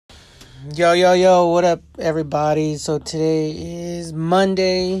Yo, yo, yo, what up, everybody? So today is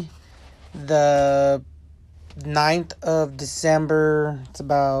Monday, the 9th of December. It's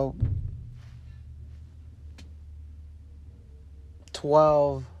about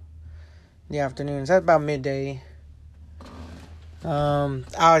 12 in the afternoon. It's about midday.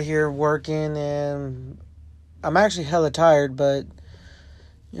 Out here working, and I'm actually hella tired, but,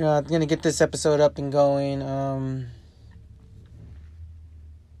 I'm going to get this episode up and going.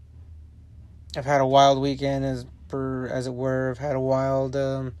 I've had a wild weekend, as it were. I've had a wild,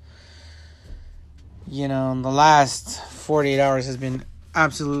 the last 48 hours has been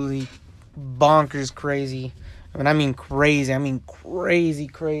absolutely bonkers crazy. I mean crazy.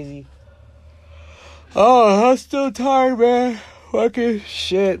 Crazy. Oh, I'm still tired, man. Fucking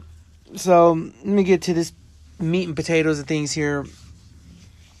shit. So, let me get to this meat and potatoes of things here.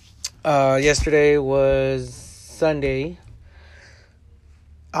 Yesterday was Sunday.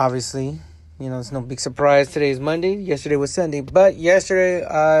 Obviously. It's no big surprise. Today is Monday. Yesterday was Sunday. But yesterday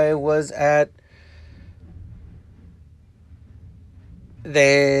I was at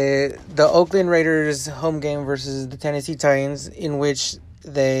the Oakland Raiders home game versus the Tennessee Titans, in which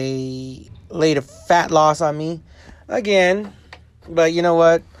they laid a fat loss on me again. But you know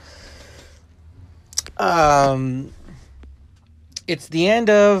what? It's the end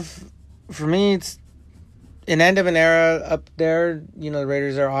of, for me, it's an end of an era up there. The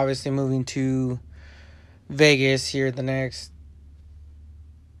Raiders are obviously moving to Vegas here the next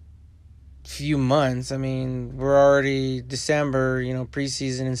few months. I mean, we're already December,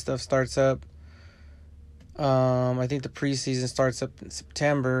 preseason and stuff starts up. I think the preseason starts up in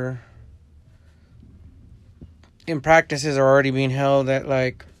September. And practices are already being held at,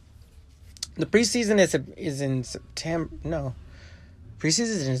 the preseason is in September. No.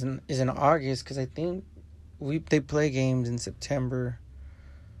 Preseason is in August, because I think they play games in September.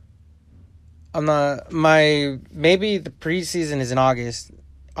 Maybe the preseason is in August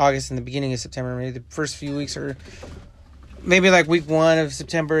and the beginning of September. Maybe the first few weeks, or maybe week 1 of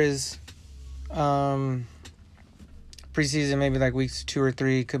September is preseason. Maybe weeks 2 or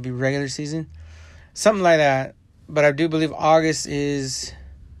 3 could be regular season, something like that. But I do believe August is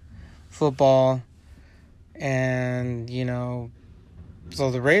football, and so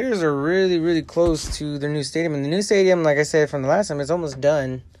the Raiders are really, really close to their new stadium. And the new stadium, like I said from the last time, is almost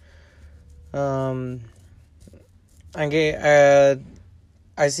done. I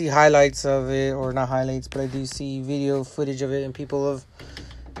see highlights of it, or not highlights, but I do see video footage of it, and people have,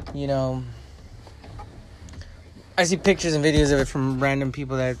 I see pictures and videos of it from random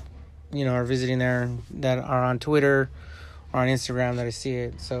people that, are visiting there, that are on Twitter or on Instagram, that I see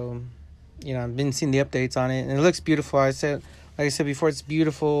it. So, I've been seeing the updates on it, and it looks beautiful. Like I said before, it's a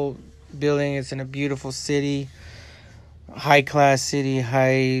beautiful building. It's in a beautiful city, high-class city,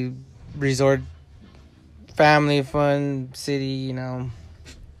 high resort, family fun city.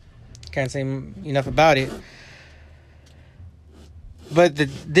 Can't say enough about it. But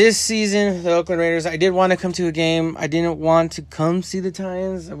this season, the Oakland Raiders, I did want to come to a game. I didn't want to come see the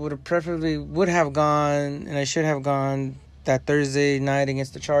Titans. I would have gone, and I should have gone that Thursday night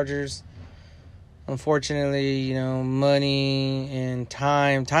against the Chargers. Unfortunately, money and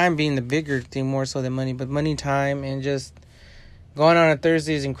time being the bigger thing more so than money, but money, time, and just going on a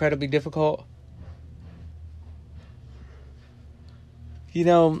Thursday is incredibly difficult.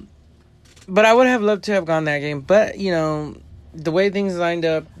 But I would have loved to have gone that game. But, the way things lined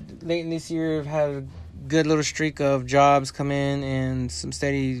up late in this year, I've had a good little streak of jobs come in and some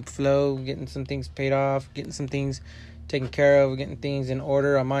steady flow, getting some things paid off, getting some things taken care of, getting things in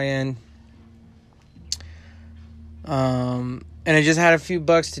order on my end. And I just had a few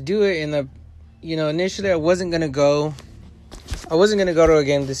bucks to do it. And initially I wasn't going to go to a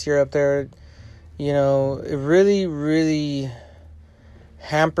game this year up there. It really, really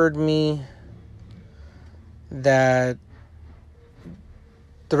hampered me that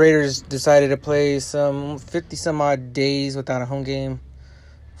the Raiders decided to play some 50 some odd days without a home game.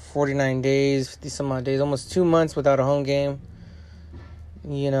 49 days, 50 some odd days, almost 2 months without a home game.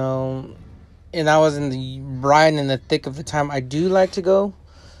 And I was right in the thick of the time I do like to go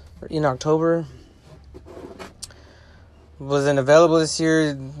in October. Wasn't available this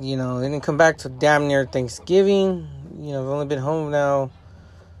year. They didn't come back till damn near Thanksgiving. I've only been home now.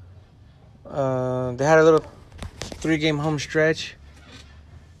 They had a little 3-game home stretch,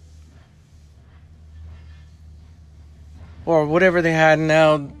 or whatever they had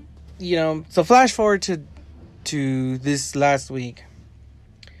now. So flash forward to this last week.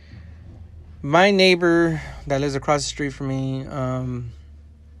 My neighbor that lives across the street from me,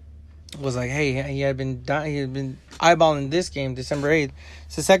 was like, hey, he had been eyeballing this game, December 8th.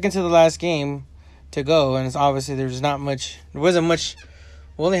 It's the second to the last game to go, and it's obviously there wasn't much.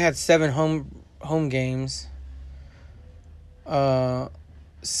 We only had 7 home games.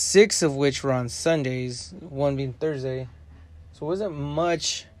 6 of which were on Sundays, 1 being Thursday. So it wasn't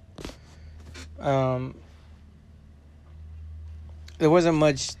much. There wasn't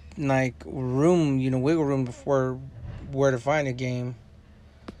much like room, wiggle room before where to find a game.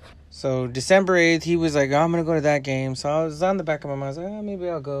 So December 8th, he was like, oh, I'm gonna go to that game. So I was on the back of my mind. I was like, oh, maybe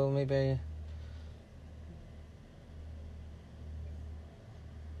I'll go. Maybe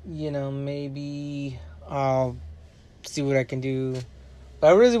I'll see what I can do. But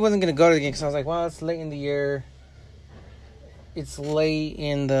I really wasn't gonna go to the game because I was like, well, it's late in the year. It's late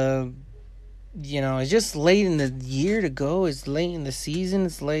in the, it's just late in the year to go. It's late in the season.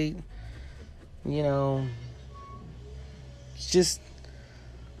 It's late, it's just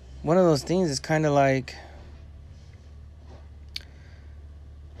one of those things. It's kind of like,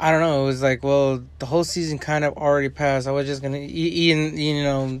 I don't know. It was like, well, the whole season kind of already passed. I was just gonna,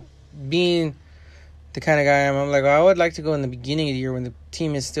 being the kind of guy I'm like, I would like to go in the beginning of the year when the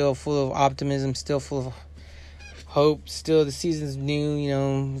team is still full of optimism, still full of hope, still the season's new.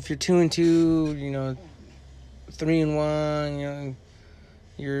 If you're 2-2, 3-1,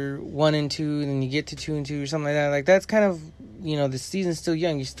 you're 1-2, then you get to 2-2 or something like that. Like that's kind of, the season's still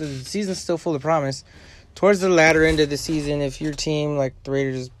young. The season's still full of promise. Towards the latter end of the season, if your team, like the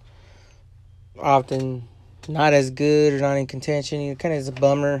Raiders, often not as good or not in contention, it kind of is a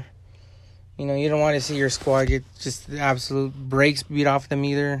bummer. You don't want to see your squad get just the absolute brakes beat off them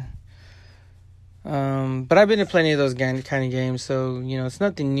either. But I've been to plenty of those kind of games, so, it's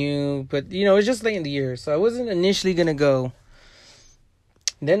nothing new. But, it's just late in the year, so I wasn't initially going to go.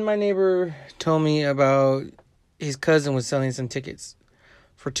 Then my neighbor told me about his cousin was selling some tickets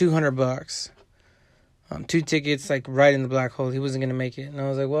for $200. 2 tickets, like, right in the black hole. He wasn't going to make it. And I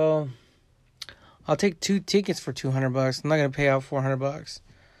was like, well, I'll take 2 tickets for $200. I'm not going to pay out $400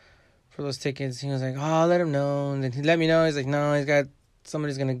 for those tickets. He was like, oh, I'll let him know. And then he let me know. He's like, no,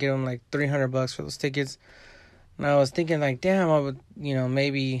 somebody's going to give him like $300 for those tickets. And I was thinking like, damn, I would,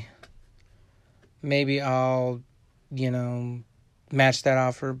 maybe I'll, match that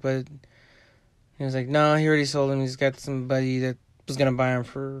offer. But he was like, no, he already sold him. He's got somebody that was going to buy him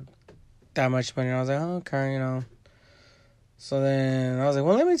for that much money. And I was like, oh, okay, So then I was like,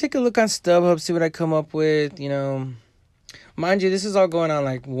 well, let me take a look on StubHub, see what I come up with, Mind you, this is all going on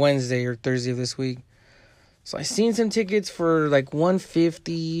like Wednesday or Thursday of this week. So I seen some tickets for like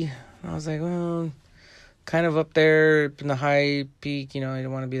 $150. I was like, well, kind of up there in the high peak. I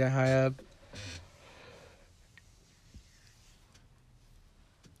don't want to be that high up.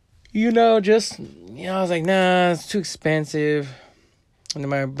 I was like, nah, it's too expensive. And then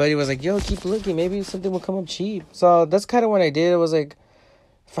my buddy was like, yo, keep looking. Maybe something will come up cheap. So that's kind of what I did. I was like,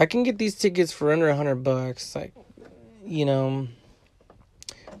 if I can get these tickets for under $100, like,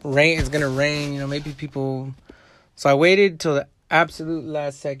 rain, it's going to rain, maybe people. So I waited till the absolute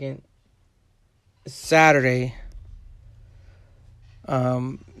last second, Saturday,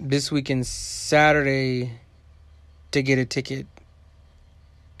 this weekend, Saturday, to get a ticket.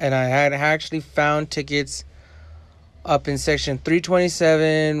 And I had actually found tickets up in section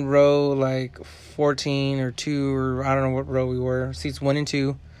 327, row like 14 or 2, or I don't know what row we were, seats 1 and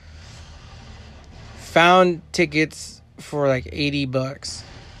 2. Found tickets for like $80,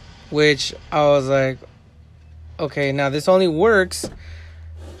 which I was like, okay, now this only works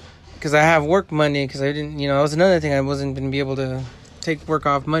because I have work Monday, because I didn't, that was another thing. I wasn't going to be able to take work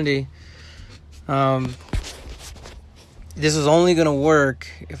off Monday. This is only going to work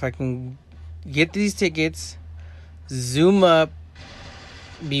if I can get these tickets, zoom up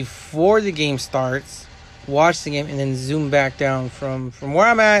before the game starts, watch the game, and then zoom back down. From where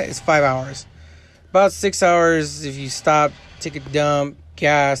I'm at, it's 5 hours. About 6 hours if you stop, take a dump,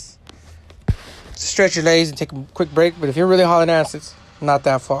 gas, stretch your legs and take a quick break. But if you're really hauling ass, it's not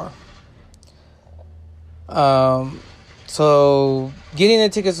that far. So getting the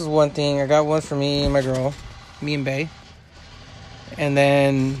tickets was one thing. I got one for me and my girl, me and Bae. And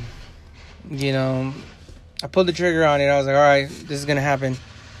then, I pulled the trigger on it. I was like, all right, this is going to happen.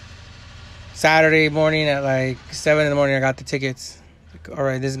 Saturday morning at like 7 in the morning, I got the tickets. Like, all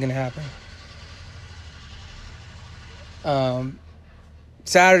right, this is going to happen.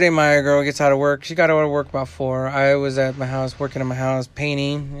 Saturday, my girl gets out of work. She got out of work about 4. I was at my house, working on my house,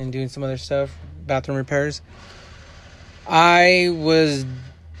 painting and doing some other stuff, bathroom repairs. I was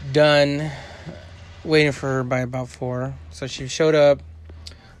done waiting for her by about 4. So she showed up.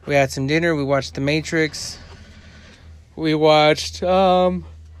 We had some dinner. We watched The Matrix. We watched,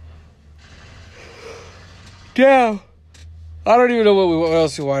 Yeah. I don't even know what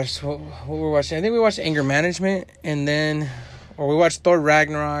else we watched. What we're watching. I think we watched Anger Management, and then, or we watched Thor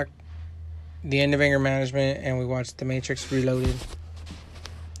Ragnarok, the end of Anger Management, and we watched The Matrix Reloaded.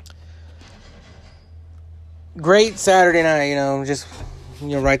 Great Saturday night, just,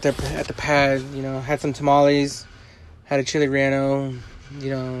 right there at the pad, had some tamales, had a chili relleno,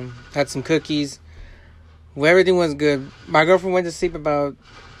 had some cookies. Well, everything was good. My girlfriend went to sleep about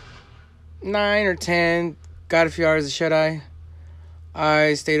 9 or 10, got a few hours of shut-eye.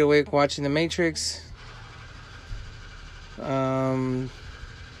 I stayed awake watching The Matrix. Got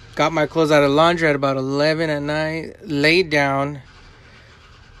my clothes out of laundry at about 11 at night. Laid down.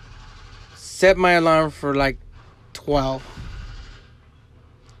 Set my alarm for like 12.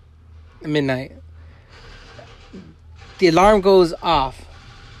 Midnight. The alarm goes off.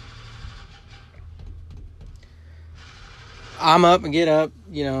 I'm up and get up,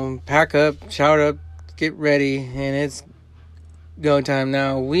 pack up, shower up, get ready, and it's go time.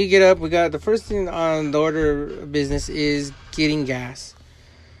 Now we get up, we got the first thing on the order of business is getting gas.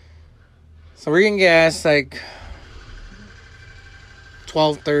 So we're getting gas like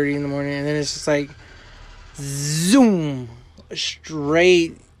 12:30 in the morning, and then it's just like zoom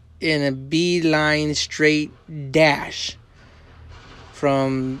straight in a beeline straight dash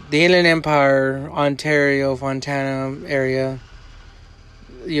from the Inland Empire, Ontario, Fontana area,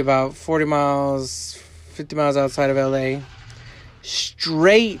 about 40 miles, 50 miles outside of LA,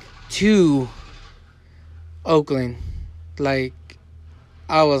 straight to Oakland. Like,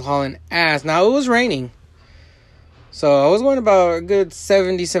 I was hauling ass. Now, it was raining, so I was going about a good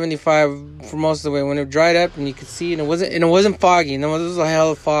 70, 75 for most of the way. When it dried up and you could see, and it wasn't foggy. There was a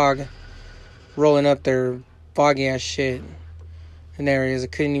hell of fog rolling up there, foggy ass shit in areas I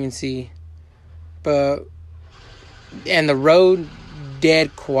couldn't even see. And the road,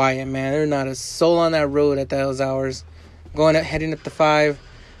 dead quiet, man. There's not a soul on that road at those hours. Heading up to 5,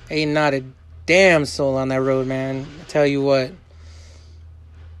 ain't not a damn soul on that road, man. I tell you what.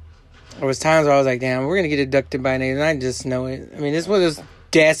 There was times where I was like, damn, we're going to get abducted by an alien. I just know it. I mean, this was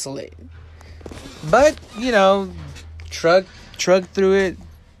desolate. But, truck through it.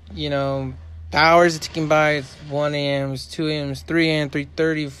 The hours are ticking by. It's 1 a.m., it's 2 a.m., it's 3 a.m.,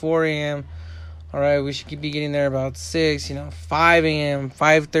 3:30, 4 a.m. All right, we should be getting there about 6, 5 a.m.,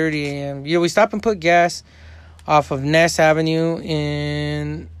 5:30 a.m. We stop and put gas off of Ness Avenue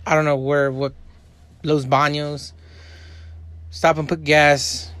in, I don't know what, Los Baños. Stop and put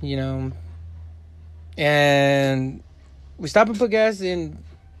gas, and we stopped and put gas in.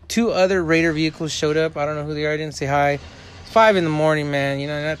 2 other Raider vehicles showed up. I don't know who they are. I didn't say hi. It's 5 in the morning, man.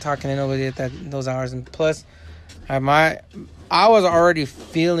 Not talking to nobody at those hours. And plus, I was already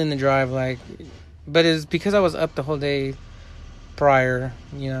feeling the drive, but it's because I was up the whole day prior,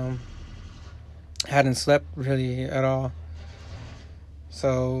 hadn't slept really at all.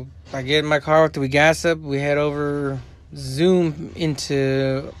 So I get in my car after we gas up. We head over, zoom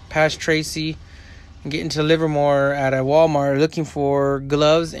into past Tracy, and get into Livermore at a Walmart looking for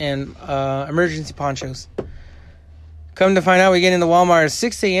gloves and emergency ponchos. Come to find out, we get into Walmart at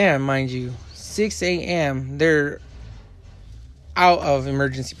 6 a.m., mind you. 6 a.m. They're out of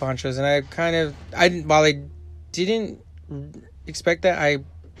emergency ponchos. And while I didn't expect that, I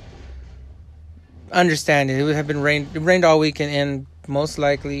understand it. It would have been rained. It rained all weekend, and most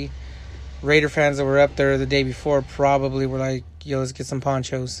likely Raider fans that were up there the day before probably were like, yo, let's get some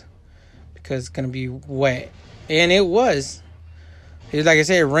ponchos because it's going to be wet. And it was. It was, like I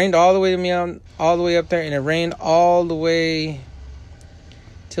said, it rained all the way all the way up there, and it rained all the way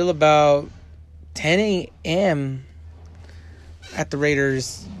till about 10 a.m. at the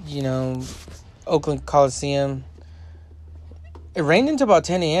Raiders, Oakland Coliseum. It rained until about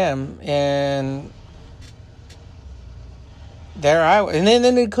 10 a.m. and and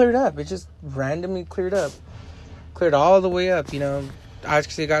then it cleared up. It just randomly cleared up. Cleared all the way up,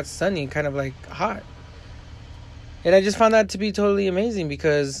 Actually, it got sunny, kind of like hot. And I just found that to be totally amazing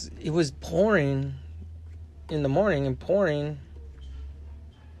because it was pouring in the morning and pouring,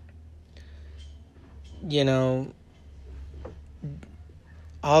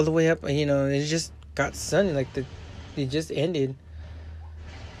 all the way up, it just got sunny, it just ended.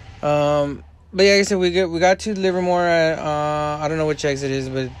 But yeah, like I said, we got to Livermore at, I don't know which exit it is,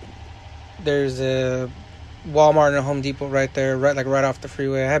 but there's a Walmart and a Home Depot right there, right off the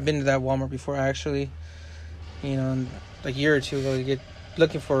freeway. I have been to that Walmart before, actually. Like a year or two ago,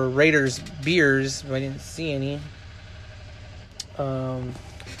 looking for Raiders beers, but I didn't see any. And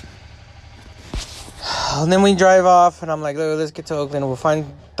then we drive off, and I'm like, let's get to Oakland. We'll find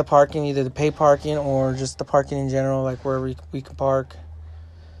the parking, either the pay parking or just the parking in general, like where we can park.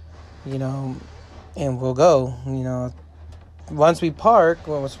 and we'll go. Once we park,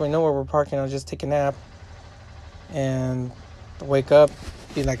 once we know where we're parking, I'll just take a nap and wake up,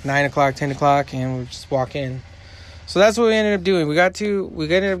 be like 9 o'clock, 10 o'clock, and we'll just walk in. So that's what we ended up doing. We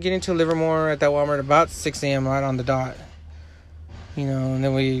ended up getting to Livermore at that Walmart about 6 a.m. right on the dot. And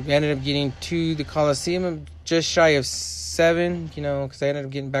then we ended up getting to the Coliseum just shy of 7, because I ended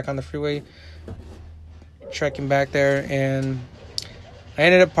up getting back on the freeway, trekking back there, and I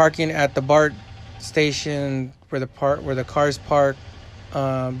ended up parking at the BART station where the cars park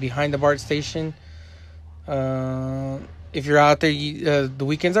behind the BART station. If you're out there, the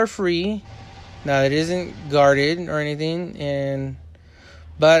weekends are free. Now, it isn't guarded or anything,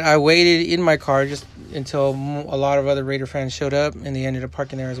 but I waited in my car just until a lot of other Raider fans showed up, and they ended up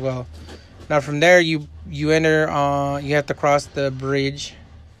parking there as well. Now, from there, you enter, you have to cross the bridge.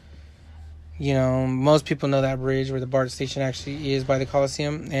 Most people know that bridge where the BART station actually is by the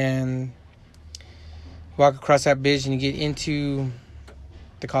Coliseum, and walk across that bridge and you get into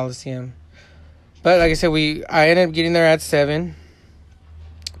the Coliseum. But like I said, I ended up getting there at 7,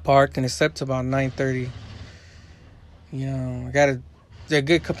 parked, and it slept till about 9:30. I got a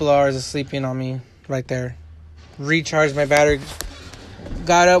good couple of hours of sleeping on me right there. Recharged my battery,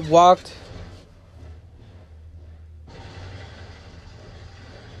 got up, walked,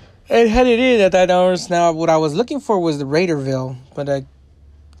 and headed in at that hours. Now, what I was looking for was the Raiderville, but I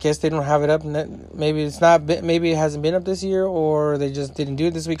guess they don't have it up. Maybe it's not. Maybe it hasn't been up this year, or they just didn't do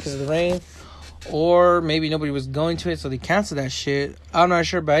it this week because of the rain, or maybe nobody was going to it, so they canceled that shit. I'm not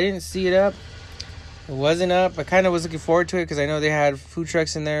sure, but I didn't see it up. It wasn't up. I kind of was looking forward to it because I know they had food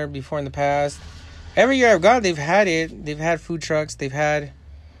trucks in there before in the past. Every year I've gone, they've had it. They've had food trucks. They've had,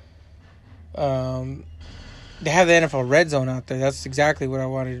 they have the NFL Red Zone out there. That's exactly what I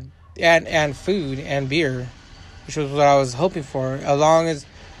wanted, and food and beer, which was what I was hoping for.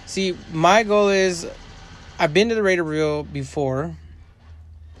 See, my goal is, I've been to the Raiderville before,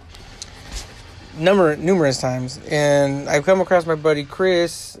 numerous times, and I've come across my buddy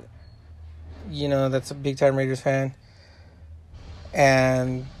Chris. That's a big time Raiders fan,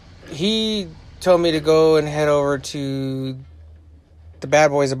 and he told me to go and head over to the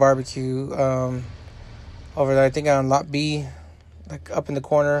Bad Boys of Barbecue over there, I think on Lot B, like up in the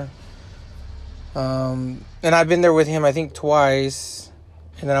corner. And I've been there with him, I think, twice.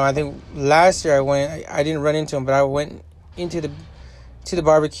 And then I think last year I didn't run into him, but I went into the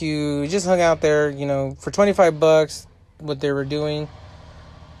barbecue, just hung out there, for $25, what they were doing.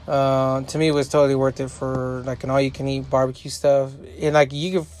 To me, it was totally worth it for like an all-you-can-eat barbecue stuff, and like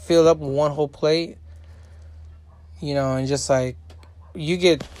you could fill up one whole plate, and just like you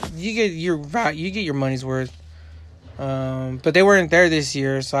get your money's worth. But they weren't there this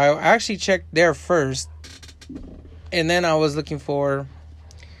year, so I actually checked there first, and then I was looking for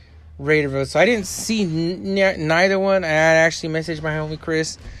Raiderville, so I didn't see neither one. I actually messaged my homie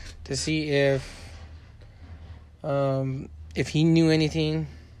Chris to see if he knew anything.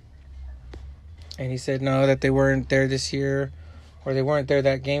 And he said no, that they weren't there this year, or they weren't there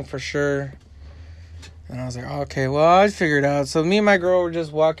that game for sure. And I was like, okay, well, I'd figure it out. So me and my girl were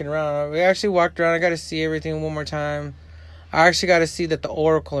just walking around. We actually walked around. I got to see everything one more time. I actually got to see that the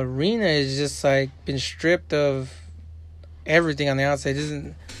Oracle Arena is just like been stripped of everything on the outside.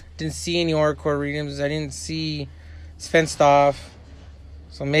 Didn't see any Oracle Arenas. I didn't see, it's fenced off.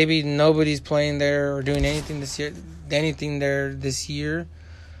 So maybe nobody's playing there or doing anything there this year.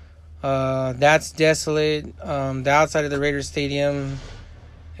 That's desolate. The outside of the Raiders Stadium,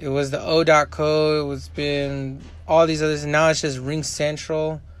 it was the O.co. It was been all these others, and now it's just Ring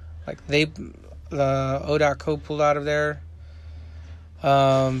Central. Like the O.co pulled out of there.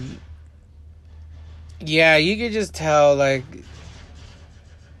 Yeah, you could just tell like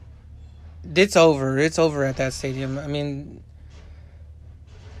it's over. It's over at that stadium. I mean,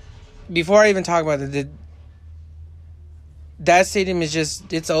 before I even talk about it, that stadium is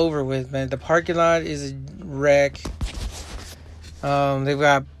just, it's over with, man. The parking lot is a wreck. They've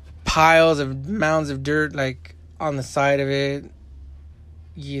got piles of mounds of dirt like on the side of it.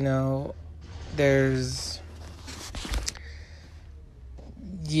 There's,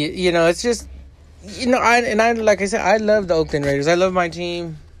 it's just, I like I said, I love the Oakland Raiders. I love my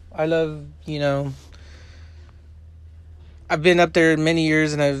team. I love, I've been up there many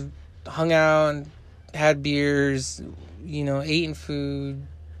years, and I've hung out and had beers, eating food.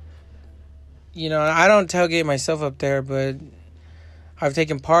 I don't tailgate myself up there, but I've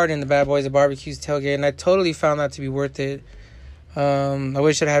taken part in the Bad Boys of Barbecue's tailgate, and I totally found that to be worth it. I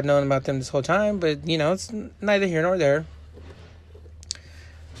wish I'd have known about them this whole time, but, it's neither here nor there.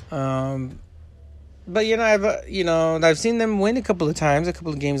 But, I've seen them win a couple of times, a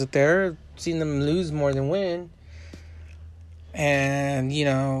couple of games up there. seen them lose more than win. And, you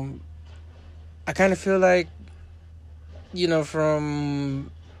know, I kind of feel like, you know,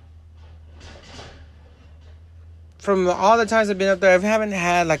 from all the times I've been up there, I haven't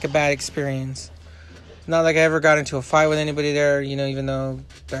had, like, a bad experience. It's not like I ever got into a fight with anybody there, you know, even though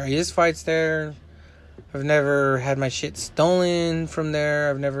there is fights there. I've never had my shit stolen from there.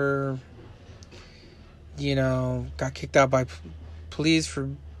 I've never, you know, got kicked out by police for,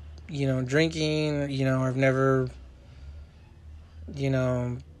 you know, drinking. You know, I've never, you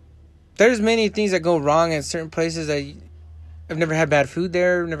know, there's many things that go wrong at certain places. I've never had bad food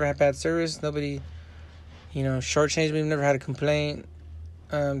there. Never had bad service. Nobody, you know, shortchanged me. Never had a complaint.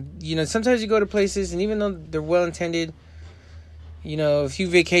 You know, sometimes you go to places and even though they're well-intended, you know, if you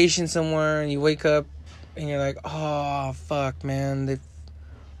vacation somewhere and you wake up and you're like, oh, fuck, man,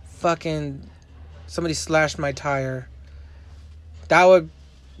 somebody slashed my tire. That would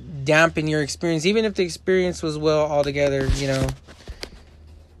dampen your experience. Even if the experience was well altogether, you know,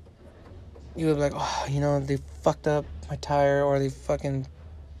 you would be like, oh, you know, they fucked up my tire or they fucking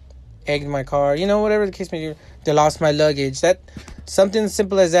egged my car. You know, whatever the case may be, they lost my luggage. That something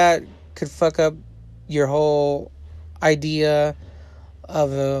simple as that could fuck up your whole idea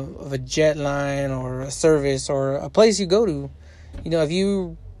of a jet line or a service or a place you go to. You know, if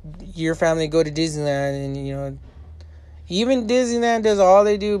your family go to Disneyland and, you know, even Disneyland does all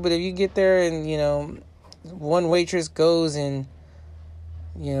they do, but if you get there and, you know, one waitress goes and,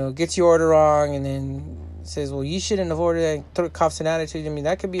 you know, gets your order wrong and then says, well, you shouldn't have ordered that, coughs an attitude. I mean,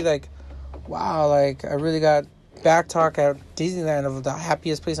 that could be like, wow, like, I really got back talk at Disneyland of the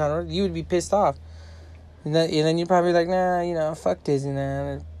happiest place on earth. You would be pissed off. And then you're probably like, nah, you know, fuck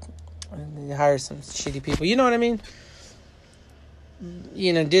Disneyland. And you hire some shitty people. You know what I mean?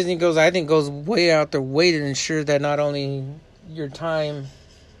 You know, Disney goes way out their way to ensure that not only your time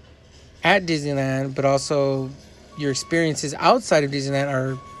at Disneyland, but also your experiences outside of Disneyland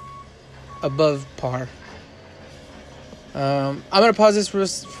are above par. I'm going to pause this for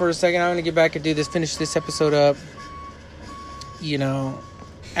a second. I'm going to get back and finish this episode up, you know,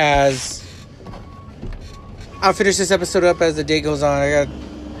 I'll finish this episode up as the day goes on. I got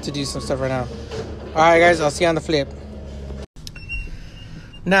to do some stuff right now. All right, guys, I'll see you on the flip.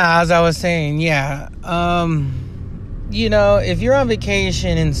 Now, as I was saying, yeah, you know, if you're on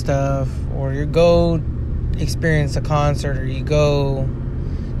vacation and stuff, or you go experience a concert, or you go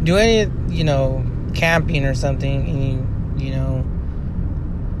do any, you know, camping or something, and you know,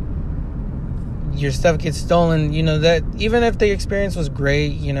 your stuff gets stolen, you know, that even if the experience was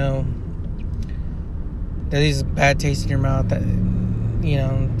great, you know, that leaves a bad taste in your mouth, that, you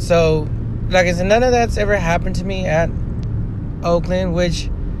know. So, like I said, none of that's ever happened to me at Oakland, which,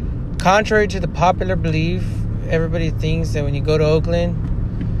 contrary to the popular belief, everybody thinks that when you go to Oakland,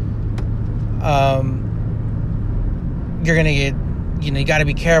 you're gonna get, you know, you gotta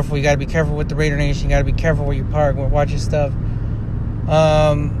be careful. You gotta be careful with the Raider Nation. You gotta be careful where you park, watch your stuff.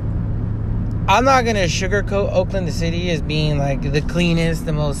 I'm not gonna sugarcoat Oakland, the city, as being like the cleanest,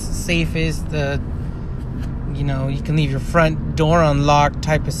 the most safest, you know, you can leave your front door unlocked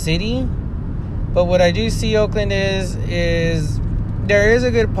type of city. But what I do see Oakland is there is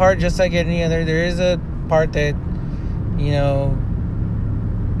a good part, just like any other. There is a part that, you know,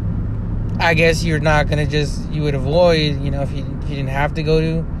 I guess you're not going to you would avoid, you know, if you didn't have to go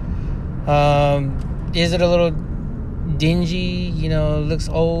to. Is it a little dingy, you know, looks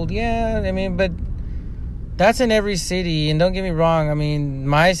old? Yeah, I mean, but that's in every city. And don't get me wrong, I mean,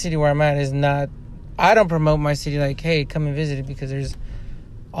 my city where I'm at is not, I don't promote my city like, hey, come and visit it, because there's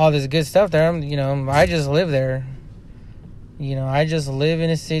all this good stuff there. You know, I just live there. You know, I just live in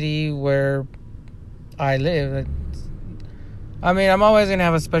a city where I live. I mean, I'm always going to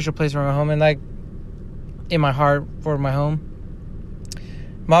have a special place for my home, and like in my heart for my home.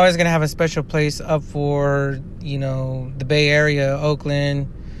 I'm always going to have a special place up for, you know, the Bay Area,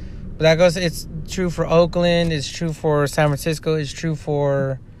 Oakland. But it's true for Oakland, it's true for San Francisco, it's true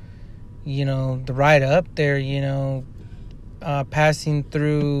for, you know, the ride up there, you know, passing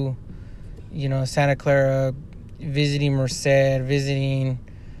through, you know, Santa Clara, visiting Merced, visiting,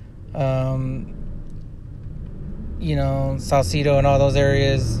 you know, Sausalito and all those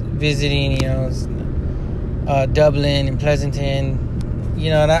areas, visiting, you know, Dublin and Pleasanton, you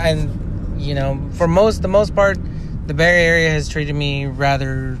know, and you know, for the most part, the Bay Area has treated me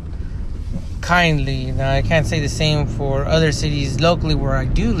rather kindly. Now, I can't say the same for other cities locally where I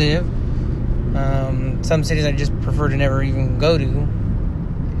do live. Some cities I just prefer to never even go to.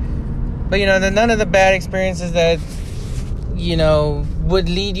 But, you know, none of the bad experiences that, you know, would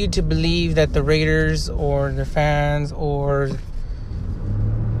lead you to believe that the Raiders or their fans or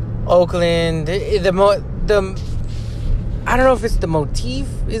Oakland. The I don't know if it's the motif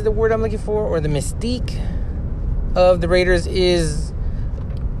is the word I'm looking for, or the mystique of the Raiders is,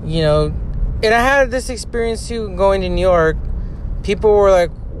 you know, and I had this experience too going to New York. People were like,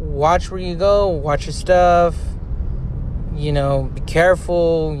 watch where you go, watch your stuff, you know, be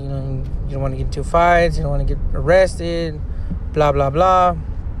careful, you know, you don't want to get into fights, you don't want to get arrested, blah, blah, blah.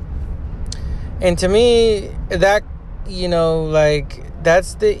 And to me, that, you know, like,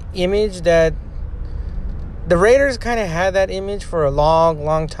 that's the image that the Raiders kind of had, that image for a long,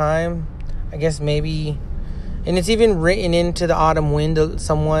 long time. I guess maybe, and it's even written into the Autumn Wind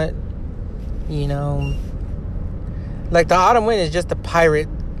somewhat, you know. Like, the Autumn Wind is just a pirate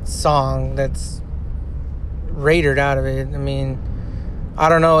song that's Raidered out of it. I mean, I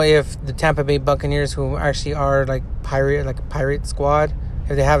don't know if the Tampa Bay Buccaneers, who actually are like a pirate squad,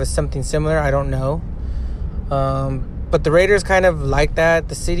 if they have something similar, I don't know. But the Raiders kind of like that.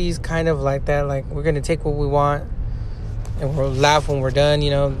 The city's kind of like that. Like, we're going to take what we want and we'll laugh when we're done.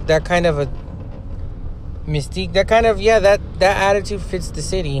 You know, that kind of a mystique, that kind of, that attitude fits the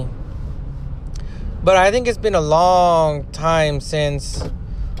city. But I think it's been a long time since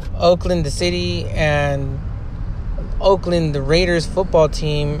Oakland, the city, and Oakland, the Raiders football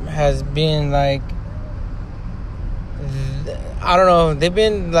team has been like, I don't know, they've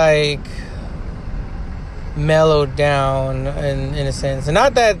been like mellowed down in a sense. And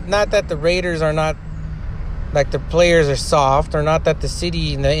not that the Raiders are not, like, the players are soft, or not that the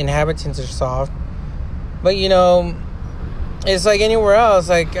city and the inhabitants are soft, but, you know, it's like anywhere else.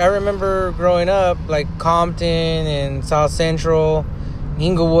 Like, I remember growing up, like Compton and South Central,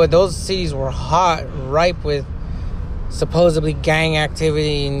 Inglewood, those cities were hot, ripe with supposedly gang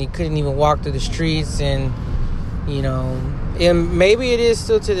activity, and you couldn't even walk through the streets. And, you know, and maybe it is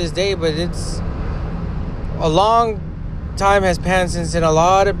still to this day, but it's a long time has passed since, and a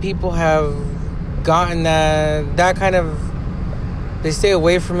lot of people have gotten that kind of, they stay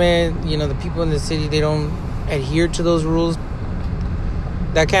away from it. You know, the people in the city, they don't adhere to those rules.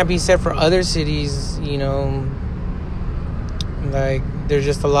 That can't be said for other cities, you know. Like, there's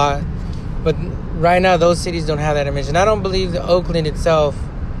just a lot. But right now, those cities don't have that image. And I don't believe that Oakland itself,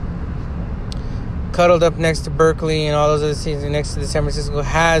 cuddled up next to Berkeley and all those other cities next to the San Francisco,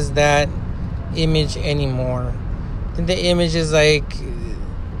 has that image anymore. I think the image is like,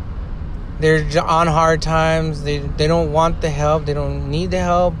 they're on hard times. They don't want the help. They don't need the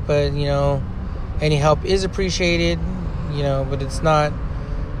help. But, you know, any help is appreciated, you know. But it's not,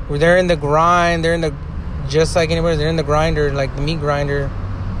 they're in the grind. They're in the, just like anybody, they're in the grinder, like the meat grinder,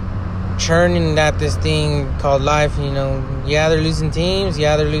 churning at this thing called life. You know, yeah, they're losing teams.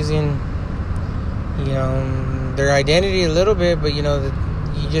 Yeah, they're losing, you know, their identity a little bit. But, you know,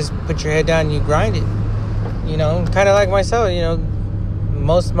 you just put your head down and you grind it. You know, kind of like myself, you know,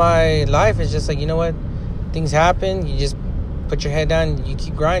 most of my life is just like, you know what, things happen. You just put your head down and you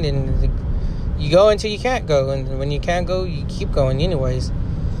keep grinding. You go until you can't go. And when you can't go, you keep going anyways.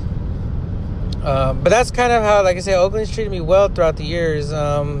 But that's kind of how, like I said, Oakland's treated me well throughout the years.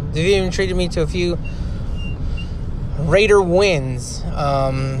 They've even treated me to a few Raider wins.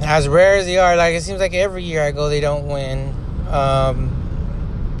 As rare as they are, like, it seems like every year I go, they don't win.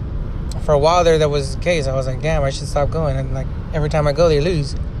 For a while there, that was the case. I was like, damn, I should stop going. And, like, every time I go, they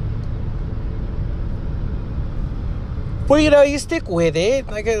lose. Well, you know, you stick with it.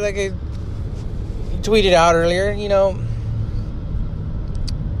 Like I tweeted out earlier, you know,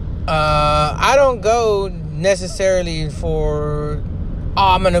 I don't go necessarily for,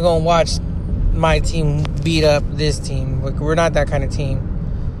 I'm going to go and watch my team beat up this team. Like, we're not that kind of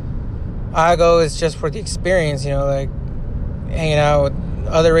team. I go, it's just for the experience, you know, like hanging out with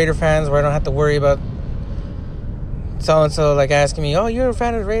other Raider fans where I don't have to worry about so-and-so, like, asking me, oh, you're a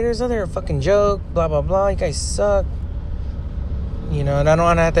fan of the Raiders? Oh, they're a fucking joke, blah, blah, blah. You guys suck. You know, and I don't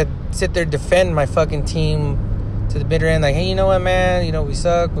want to have to sit there defend my fucking team to the bitter end. Like, hey, you know what, man? You know, we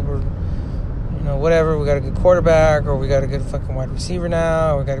suck, but we're, you know, whatever. We got a good quarterback, or we got a good fucking wide receiver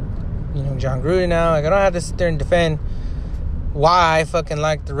now, or we got, you know, John Gruden now. Like, I don't have to sit there and defend why I fucking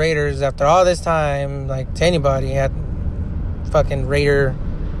like the Raiders after all this time, like, to anybody at fucking Raider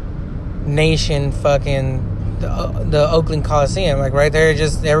Nation, fucking the Oakland Coliseum. Like, right there,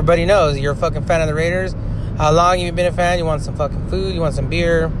 just everybody knows you're a fucking fan of the Raiders. How long have you been a fan? You want some fucking food? You want some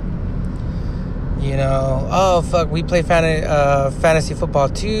beer? You know, oh, fuck, we play fantasy football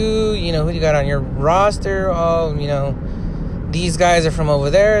too. You know, who you got on your roster? Oh, you know, these guys are from over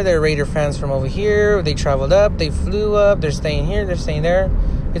there. They're Raider fans from over here. They traveled up. They flew up. They're staying here. They're staying there.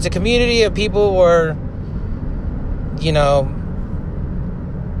 It's a community of people where, you know,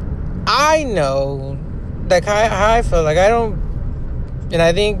 I know, like, how I feel. Like, I don't, and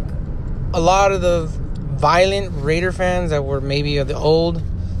I think a lot of the violent Raider fans that were maybe of the old,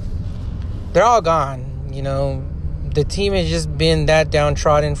 they're all gone. You know, the team has just been that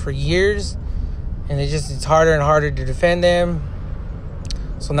downtrodden for years, and it's harder and harder to defend them.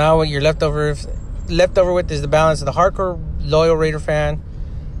 So now what you're left over with is the balance of the hardcore loyal Raider fan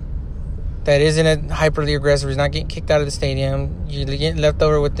that isn't a hyperly aggressive, is not getting kicked out of the stadium. You're getting left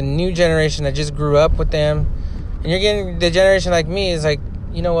over with the new generation that just grew up with them, and you're getting the generation like me is like,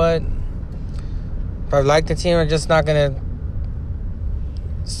 you know what? If I like the team, I'm just not gonna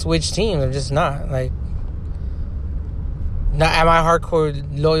switch teams. I'm just not. Like, not am I a hardcore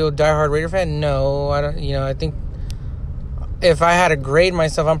loyal diehard Raider fan? No, I don't. You know, I think if I had to grade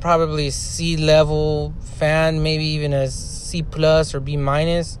myself, I'm probably a C level fan, maybe even a C plus or B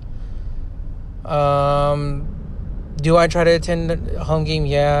minus. Do I try to attend a home game?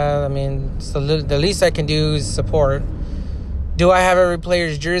 Yeah, I mean, so the least I can do is support. Do I have every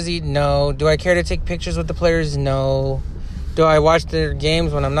player's jersey? No. Do I care to take pictures with the players? No. Do I watch their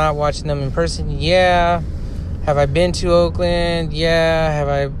games when I'm not watching them in person? Yeah. Have I been to Oakland? Yeah. Have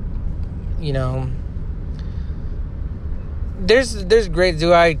I, you know... There's great...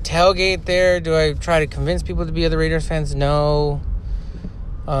 Do I tailgate there? Do I try to convince people to be other Raiders fans? No.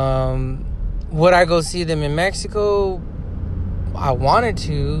 Would I go see them in Mexico? I wanted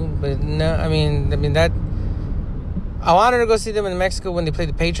to, but no. I mean that... I wanted to go see them in Mexico when they played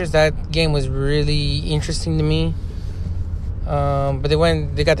the Patriots. That game was really interesting to me. But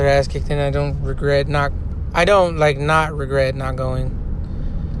they got their ass kicked, and I don't regret not going.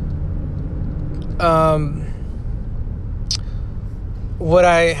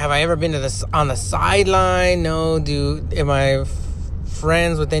 Have I ever been to on the sideline? No. Am I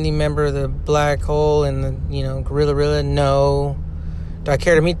friends with any member of the Black Hole and the, you know, Gorilla? No. Do I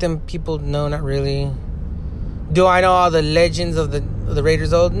care to meet them people? No, not really. Do I know all the legends of the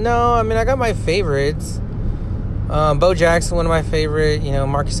Raiders old? No. I mean, I got my favorites. Bo Jackson, one of my favorite. You know,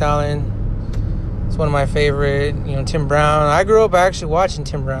 Marcus Allen, it's one of my favorite. You know, Tim Brown. I grew up actually watching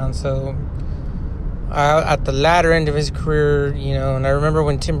Tim Brown, so at the latter end of his career, you know, and I remember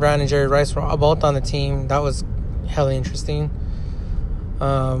when Tim Brown and Jerry Rice were both on the team. That was hella interesting.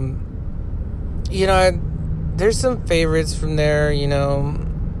 You know, there's some favorites from there, you know,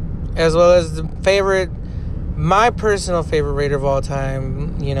 as well as my personal favorite Raider of all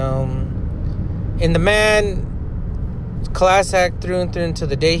time, you know, and the man, class act through and through until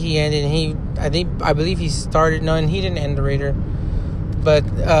the day he ended. And I believe he started, no, and he didn't end the Raider, but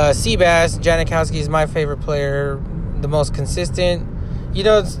Seabass Janikowski is my favorite player, the most consistent. You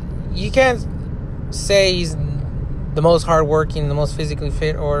know, you can't say he's the most hardworking, the most physically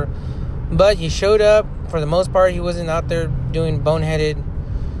fit, but he showed up for the most part. He wasn't out there doing boneheaded,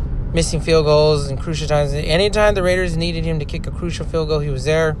 missing field goals and crucial times. Anytime the Raiders needed him to kick a crucial field goal, he was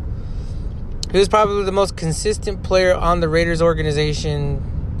there. He was probably the most consistent player on the Raiders organization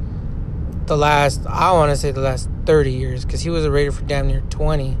the last 30 years, because he was a Raider for damn near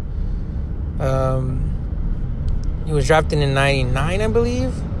 20. He was drafted in 99, I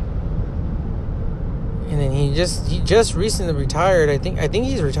believe. And then he just recently retired. I think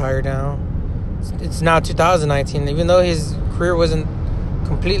he's retired now. It's now 2019, even though his career wasn't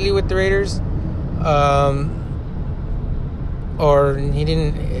completely with the Raiders. Or he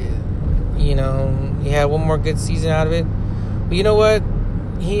didn't, you know, he had one more good season out of it. But you know what?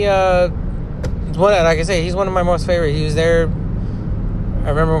 Like I say, he's one of my most favorite. He was there. I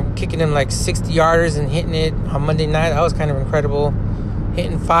remember kicking him like 60-yarders and hitting it on Monday night. That was kind of incredible.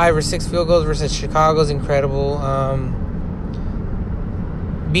 Hitting 5 or 6 field goals versus Chicago's incredible.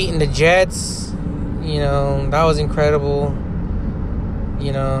 Beating the Jets, you know, that was incredible.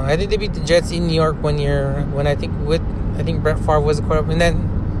 You know, I think they beat the Jets in New York one year when I think Brett Favre was the quarterback, and then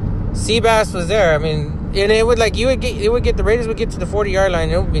Seabass was there. I mean, and it would the Raiders would get to the 40-yard line.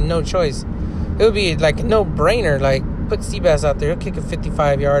 There would be no choice. It would be like a no-brainer. Like, put Seabass out there. He'll kick a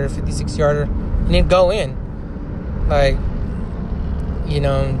 55-yarder, 56-yarder, and then go in. Like, you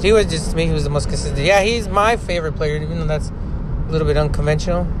know, he was just, to me, he was the most consistent. Yeah, he's my favorite player, even though that's a little bit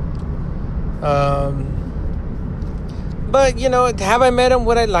unconventional. But, you know, have I met him?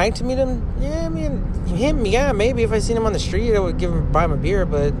 Would I like to meet him? Yeah, I mean, him, yeah, maybe. If I seen him on the street, I would buy him a beer.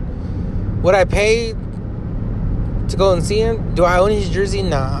 But would I pay to go and see him? Do I own his jersey?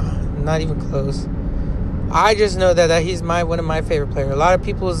 Nah, not even close. I just know that he's one of my favorite players. A lot of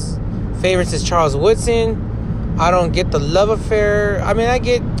people's favorites is Charles Woodson. I don't get the love affair. I mean, I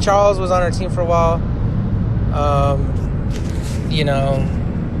get Charles was on our team for a while. You know,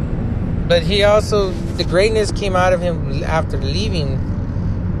 but he also, the greatness came out of him after leaving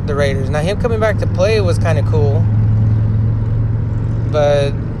the Raiders. Now, him coming back to play was kind of cool.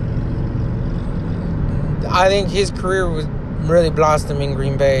 But I think his career was really blossom in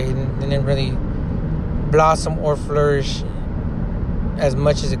Green Bay and didn't really blossom or flourish as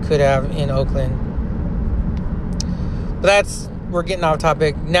much as it could have in Oakland. But we're getting off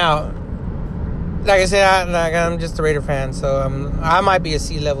topic. Now, like I said, I'm just a Raider fan, so I might be a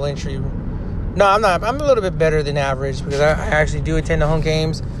C-level entry. No, I'm not. I'm a little bit better than average because I actually do attend the home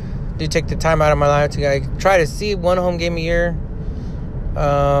games. Do take the time out of my life to try to see one home game a year.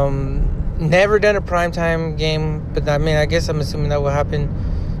 Never done a primetime game, but I mean, I guess I'm assuming that will happen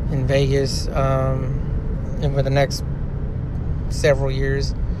in Vegas over the next several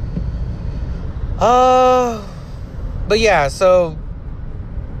years. But yeah, so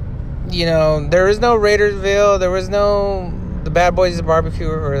there was no Raidersville. There was no the Bad Boys of Barbecue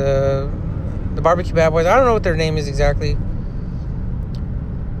or the Barbecue Bad Boys. I don't know what their name is exactly.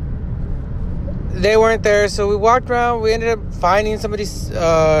 They weren't there, so we walked around. We ended up finding somebody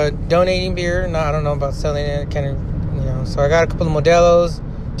donating beer. No, I don't know about selling it. So I got a couple of Modelo's,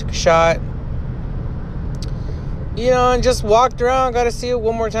 took a shot, and just walked around. Got to see it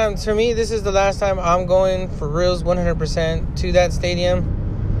one more time. For me, this is the last time I'm going for reals 100% to that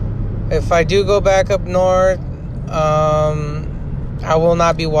stadium. If I do go back up north, I will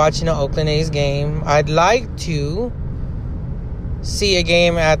not be watching an Oakland A's game. I'd like to see a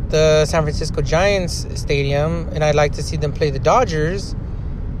game at the San Francisco Giants stadium, and I'd like to see them play the Dodgers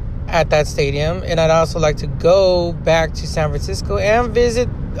at that stadium, and I'd also like to go back to San Francisco and visit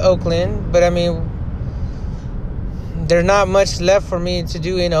Oakland, but I mean, there's not much left for me to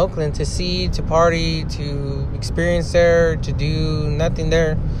do in Oakland, to see, to party, to experience there, to do nothing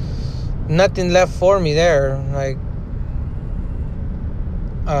there. Nothing left for me there,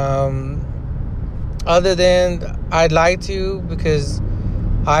 other than I'd like to, because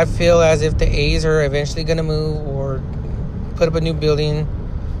I feel as if the A's are eventually going to move or put up a new building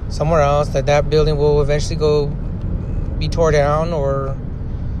somewhere else, that building will eventually be tore down or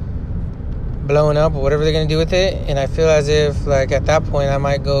blown up or whatever they're going to do with it. And I feel as if, at that point, I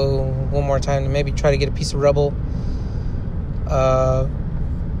might go one more time to maybe try to get a piece of rubble.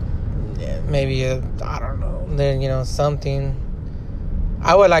 Maybe I don't know, then, something.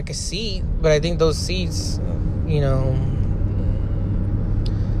 I would like a seat, but I think those seats, the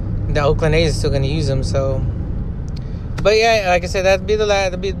Oakland A's is still going to use them, so. But yeah, like I said, that'd be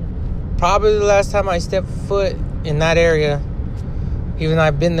probably the last time I step foot in that area. Even though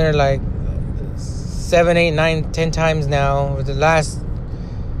I've been there 7, 8, 9, 10 times now. Over the last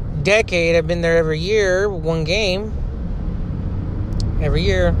decade, I've been there every year, one game. Every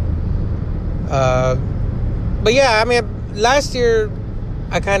year. But yeah, I mean, last year,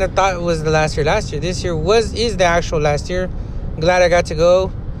 I kind of thought it was the last year. This year is the actual last year. I'm glad I got to go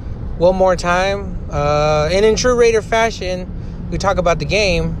one more time. And in true Raider fashion, we talk about the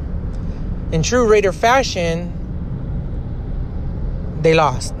game. In true Raider fashion, they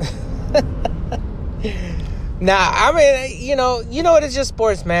lost. Now, I mean, you know what? It's just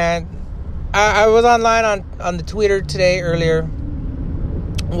sports, man. I was online on the Twitter earlier,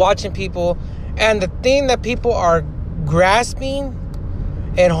 watching people, and the thing that people are grasping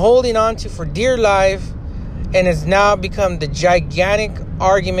and holding on to for dear life, and it's now become the gigantic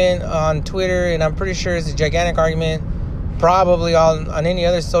argument on Twitter, and I'm pretty sure it's a gigantic argument probably on any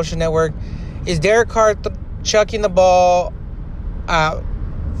other social network, is Derek Carr chucking the ball out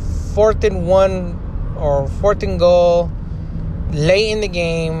 4th and 1 or 4th and goal late in the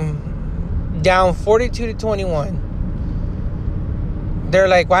game, down 42-21. They're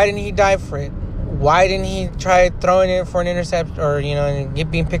like, why didn't he dive for it? Why didn't he try throwing it for an intercept or,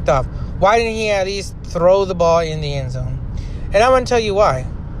 being picked off? Why didn't he at least throw the ball in the end zone? And I'm going to tell you why.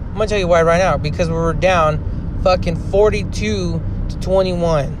 I'm going to tell you why right now. Because we were down fucking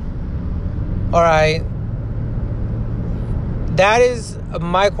 42-21. All right. That is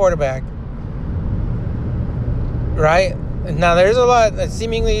my quarterback. Right? Now, there's a lot,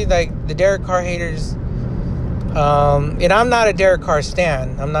 seemingly, the Derek Carr haters. And I'm not a Derek Carr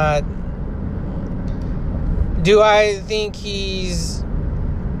stan. I'm not. Do I think he's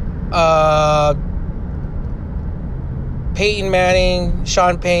Peyton Manning,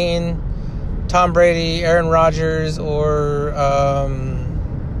 Sean Payton, Tom Brady, Aaron Rodgers, or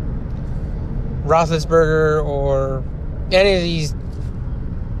Roethlisberger, or any of these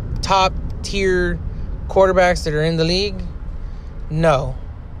top tier quarterbacks that are in the league? No.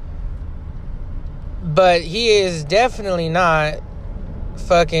 But he is definitely not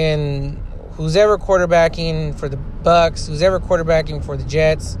fucking who's ever quarterbacking for the Bucks, who's ever quarterbacking for the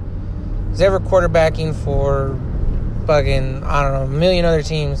Jets, who's ever quarterbacking for fucking, I don't know, a million other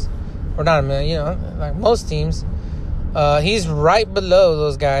teams. Or not a million, most teams. He's right below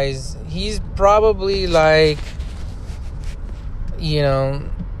those guys. He's probably like, you know,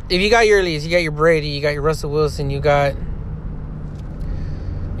 if you got your elites, you got your Brady, you got your Russell Wilson, you got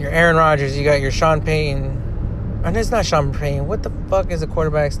your Aaron Rodgers, you got your Sean Payton. And it's not Sean Payton. What the fuck is the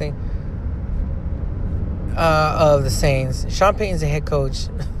quarterback's name? Of the Saints. Sean Payton's the head coach.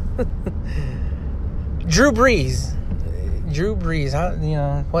 Drew Brees,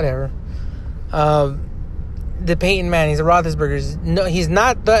 whatever. The Peyton Mannings, the Roethlisbergers. No, he's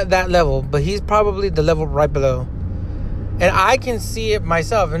not that level, but he's probably the level right below. And I can see it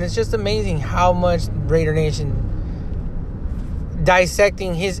myself, and it's just amazing how much Raider Nation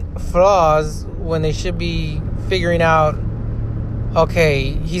dissecting his flaws when they should be figuring out,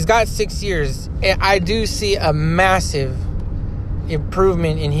 okay, he's got 6 years. And I do see a massive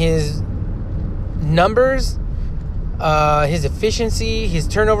improvement in his numbers, his efficiency, his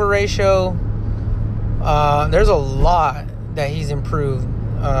turnover ratio. There's a lot that he's improved.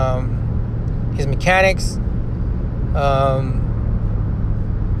 His mechanics.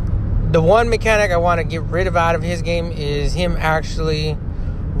 The one mechanic I want to get rid of out of his game is him actually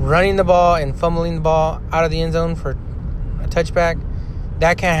running the ball and fumbling the ball out of the end zone for a touchback.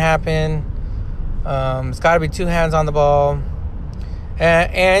 That can't happen. It's got to be 2 hands on the ball.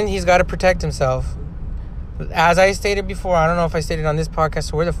 And he's got to protect himself. As I stated before, I don't know if I stated on this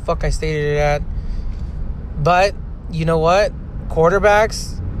podcast or where the fuck I stated it at. But you know what?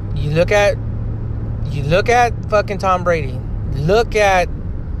 Quarterbacks, you look at fucking Tom Brady. Look at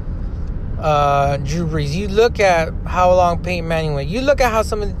Drew Brees. You look at how long Peyton Manning went. You look at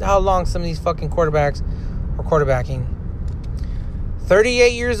how long some of these fucking quarterbacks are quarterbacking.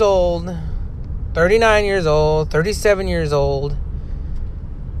 38 years old, 39 years old, 37 years old.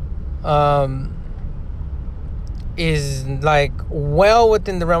 Is like well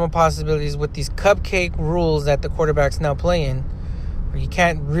within the realm of possibilities with these cupcake rules that the quarterbacks now play in. You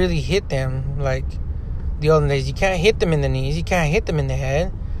can't really hit them like the olden days. You can't hit them in the knees. You can't hit them in the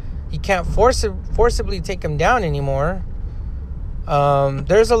head. You can't forcibly take them down anymore.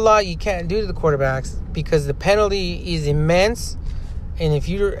 There's a lot you can't do to the quarterbacks because the penalty is immense. And if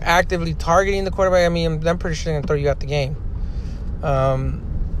you're actively targeting the quarterback, I mean, I'm pretty sure they're going to throw you out the game.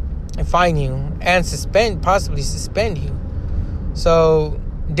 And fine you. And possibly suspend you. So,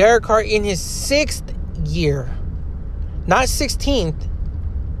 Derek Carr in his 6th year. Not 16th.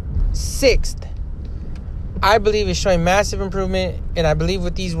 6th. I believe is showing massive improvement. And I believe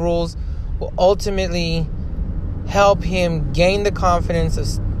with these rules will ultimately help him gain the confidence of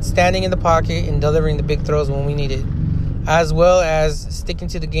standing in the pocket and delivering the big throws when we need it. As well as sticking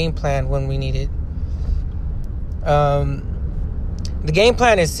to the game plan when we need it. The game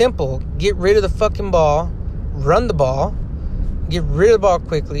plan is simple. Get rid of the fucking ball. Run the ball. Get rid of the ball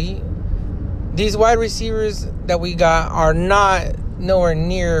quickly. These wide receivers that we got are not nowhere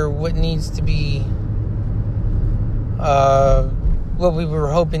near what needs to be what we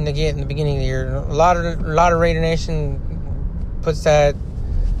were hoping to get in the beginning of the year. A lot of Raider Nation puts that,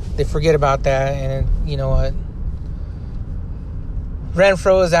 they forget about that, and you know what?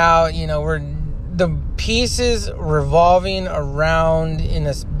 Renfro is out. You know, the pieces revolving around in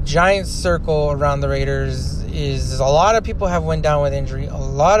a giant circle around the Raiders is a lot of people have went down with injury. A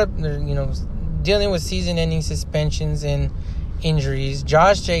lot of, you know, dealing with season-ending suspensions and injuries.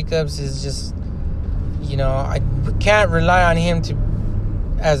 Josh Jacobs is just, you know, I can't rely on him to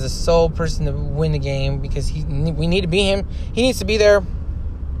as the sole person to win the game because we need to be him. He needs to be there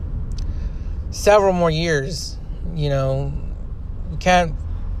several more years. You know, we can't.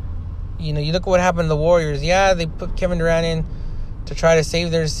 You know, you look at what happened to the Warriors. Yeah, they put Kevin Durant in to try to save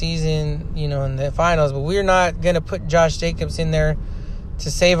their season, you know, in the finals. But we're not going to put Josh Jacobs in there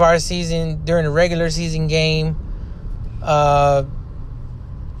to save our season during a regular season game.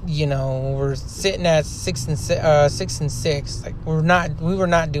 You know, we're sitting at 6-6. Like we were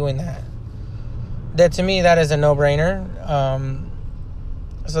not doing that. That to me, that is a no-brainer.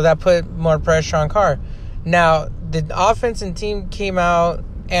 So that put more pressure on Carr. Now, the offense and team came out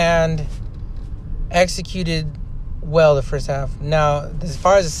and executed well the first half. Now, as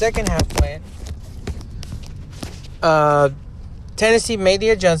far as the second half went, Tennessee made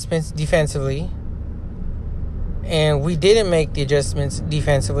the adjustments defensively, and we didn't make the adjustments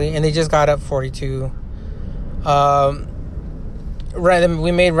defensively, and they just got up 42.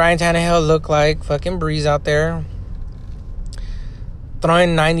 We made Ryan Tannehill look like fucking Breeze out there, throwing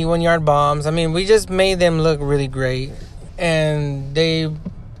 91-yard bombs. I mean, we just made them look really great, and they.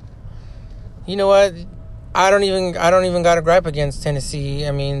 You know what? I don't even got a gripe against Tennessee.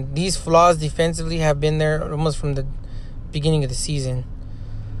 I mean, these flaws defensively have been there almost from the beginning of the season.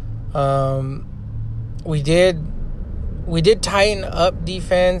 We did we did tighten up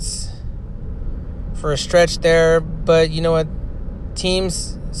defense for a stretch there, but you know what?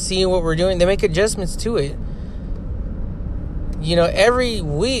 Teams see what we're doing. They make adjustments to it. You know, every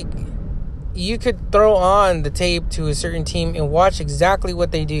week you could throw on the tape to a certain team and watch exactly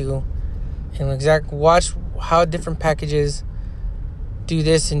what they do and watch how different packages do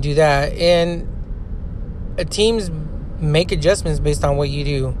this and do that. And teams make adjustments based on what you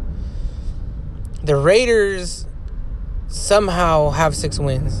do. The Raiders somehow have 6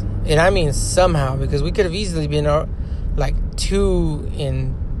 wins. And I mean somehow, because we could have easily been like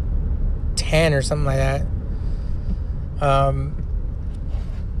 2-10 or something like that.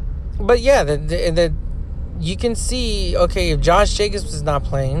 But yeah, the you can see, okay, if Josh Jacobs is not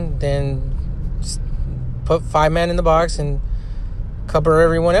playing, then just put 5 men in the box and cover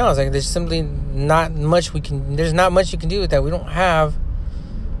everyone else. Like, there's simply not much there's not much you can do with that. We don't have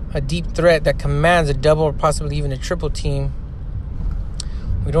a deep threat that commands a double or possibly even a triple team.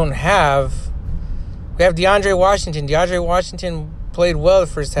 We have DeAndre Washington. DeAndre Washington played well the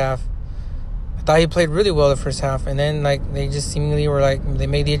first half. I thought he played really well the first half, and then they just seemingly were they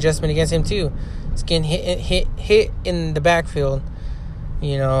made the adjustment against him too. He's getting hit in the backfield,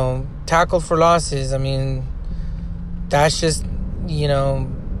 you know, tackled for losses. I mean, that's just, you know,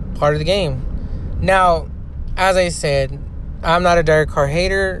 part of the game. Now, as I said, I'm not a Derek Carr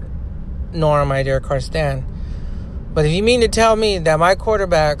hater, nor am I a Derek Carr stan. But if you mean to tell me that my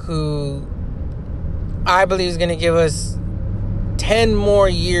quarterback, who I believe is going to give us 10 more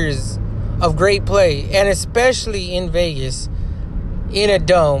years of great play, and especially in Vegas, in a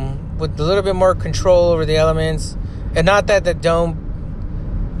dome, with a little bit more control over the elements, and not that the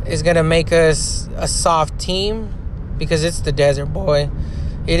dome is going to make us a soft team, because it's the desert, boy.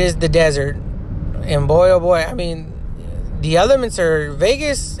 It is the desert. And boy, oh boy, I mean, the elements are...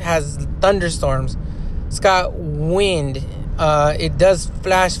 Vegas has thunderstorms. It's got wind. It does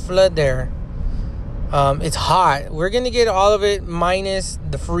flash flood there. It's hot. We're going to get all of it minus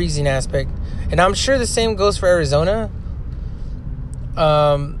the freezing aspect. And I'm sure the same goes for Arizona.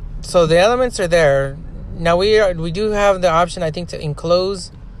 So the elements are there. Now we do have the option, I think, to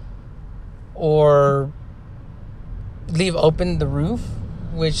enclose or leave open the roof,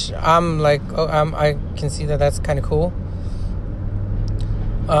 which I'm like, I can see that that's kind of cool.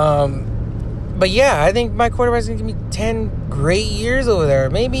 But yeah, I think my quarterback's going to give me 10 great years over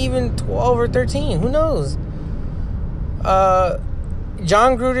there. Maybe even 12 or 13. Who knows?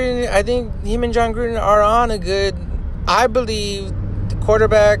 John Gruden, I think him and John Gruden are on a good... I believe the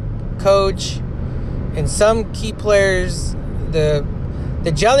quarterback, coach, and some key players, the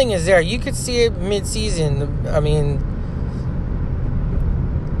gelling is there. You could see it mid-season. I mean...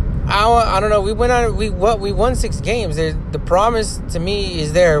 I don't know. We won 6 games. The promise to me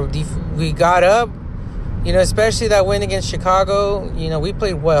is there. We got up, you know, especially that win against Chicago. You know, we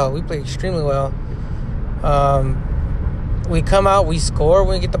played well. We played extremely well. We come out, we score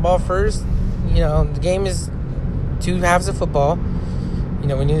when we get the ball first. You know, the game is 2 halves of football. You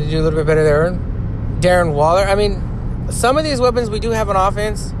know, we need to do a little bit better there. Darren Waller. I mean, some of these weapons we do have on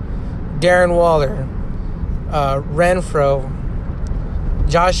offense. Darren Waller, Renfro,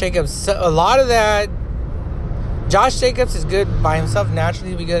 Josh Jacobs, a lot of that. Josh Jacobs is good by himself. Naturally,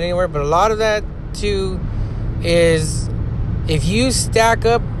 he'll be good anywhere. But a lot of that, too, is if you stack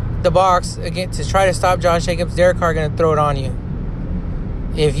up the box again to try to stop Josh Jacobs, Derek Carr going to throw it on you.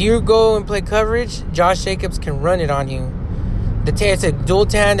 If you go and play coverage, Josh Jacobs can run it on you. It's a dual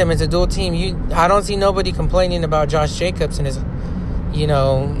tandem. It's a dual team. I don't see nobody complaining about Josh Jacobs and his, you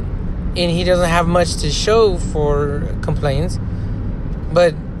know, and he doesn't have much to show for complaints.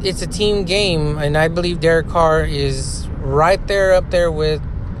 But it's a team game, and I believe Derek Carr is right there, up there with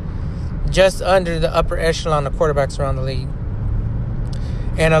just under the upper echelon of quarterbacks around the league.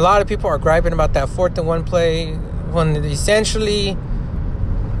 And a lot of people are griping about that 4th and 1 play when essentially,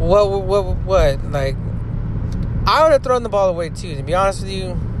 what? Like, I would have thrown the ball away too, to be honest with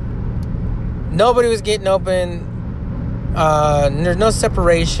you. Nobody was getting open. There's no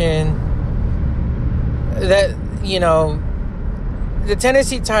separation. That, you know... The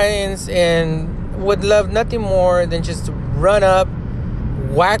Tennessee Titans would love nothing more than just to run up,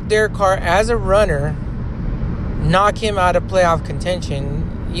 whack Derek Carr as a runner, knock him out of playoff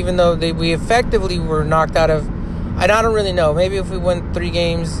contention, even though we effectively were knocked out of... And I don't really know. Maybe if we win 3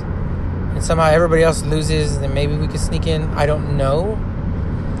 games and somehow everybody else loses, then maybe we could sneak in. I don't know.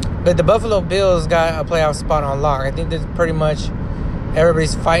 But the Buffalo Bills got a playoff spot on lock. I think that's pretty much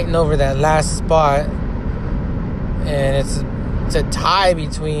everybody's fighting over that last spot. And it's a tie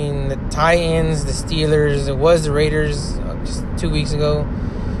between the Titans, the Steelers. It was the Raiders just 2 weeks ago.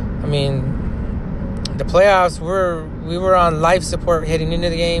 I mean, the playoffs, we were on life support heading into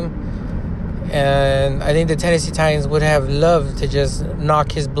the game. And I think the Tennessee Titans would have loved to just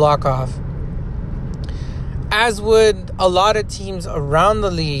knock his block off. As would a lot of teams around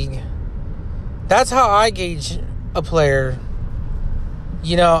the league. That's how I gauge a player.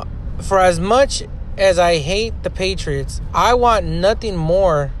 You know, for as much as I hate the Patriots, I want nothing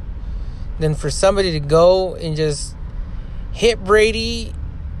more than for somebody to go and just hit Brady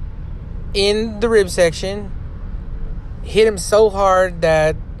in the rib section, hit him so hard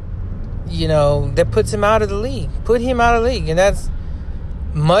that, you know, that puts him out of the league. Put him out of the league. And that's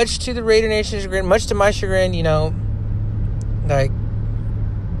much to the Raider Nation's chagrin, much to my chagrin, you know. Like,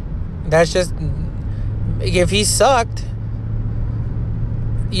 that's just... If he sucked,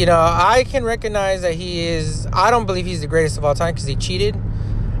 you know, I can recognize that he is... I don't believe he's the greatest of all time because he cheated.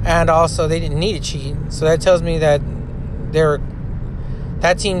 And also, they didn't need to cheat. So that tells me that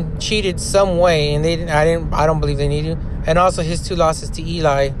that team cheated some way. And I don't believe they need to. And also, his 2 losses to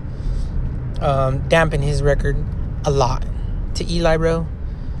Eli... dampen his record a lot. To Eli, bro.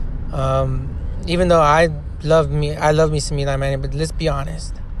 Even though I love me some Eli Manning, but let's be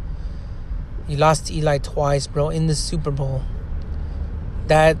honest. You lost to Eli twice, bro, in the Super Bowl.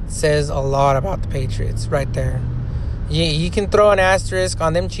 That says a lot about the Patriots right there. You can throw an asterisk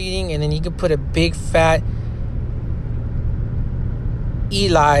on them cheating, and then you can put a big fat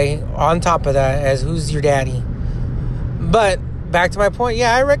Eli on top of that as who's your daddy. But back to my point,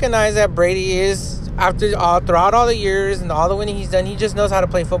 yeah, I recognize that Brady is, throughout all the years and all the winning he's done, he just knows how to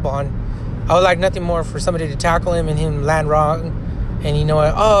play football. And I would like nothing more for somebody to tackle him and him land wrong. And you know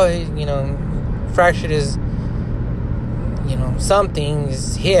what? Oh, you know, fractured his, you know, something,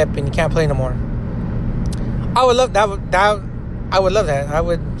 his hip, and he can't play no more. I would love that. I would love that. I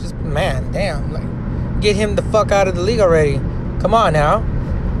would just, man, damn, like, get him the fuck out of the league already. Come on now.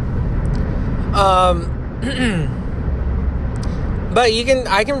 But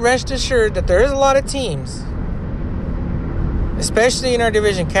I can rest assured that there is a lot of teams, especially in our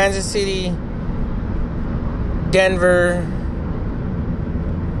division, Kansas City, Denver,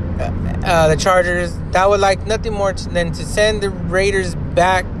 the Chargers, that would like nothing more than to send the Raiders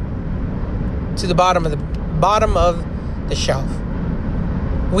back to the bottom of the shelf.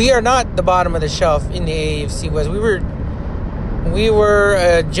 We are not the bottom of the shelf in the AFC West. We were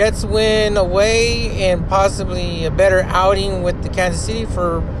a Jets win away and possibly a better outing with the Kansas City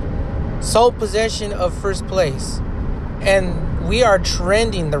for sole possession of first place. And we are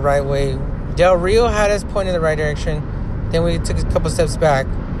trending the right way. Del Rio had us pointing in the right direction. Then we took a couple steps back.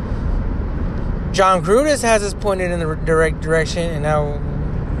 John Gruden has us pointed in the right direction. And now,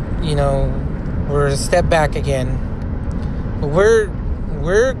 you know, we're a step back again. But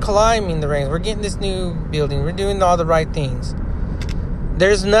we're climbing the ranks. We're getting this new building. We're doing all the right things.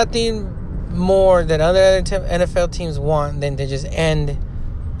 There's nothing more that other NFL teams want than to just end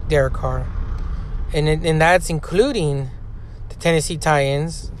Derek Carr. And that's including the Tennessee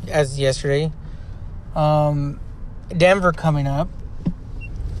Titans, as yesterday. Denver coming up.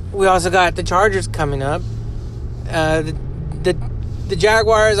 We also got the Chargers coming up. The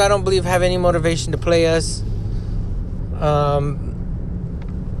Jaguars, I don't believe, have any motivation to play us.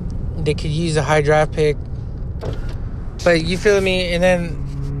 They could use a high draft pick. But you feel me? And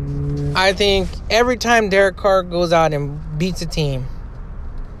then I think every time Derek Carr goes out and beats a team,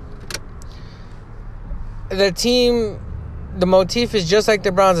 the motif is just like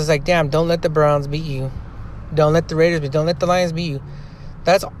the Browns. It's like, damn, don't let the Browns beat you. Don't let the Raiders beat you. Don't let the Lions beat you.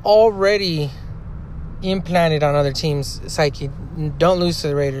 That's already implanted on other teams' psyche. Don't lose to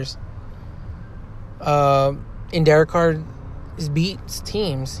the Raiders. And Derek Carr beats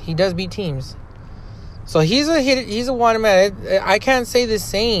teams. He does beat teams. So he's a wanted man. I can't say the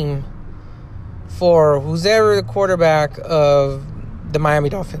same for who's ever the quarterback of the Miami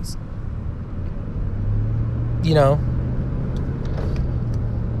Dolphins. You know,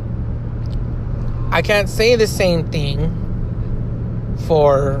 I can't say the same thing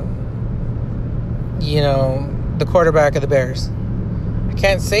for, you know, the quarterback of the Bears. I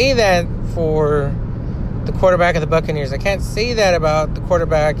can't say that for the quarterback of the Buccaneers. I can't say that about the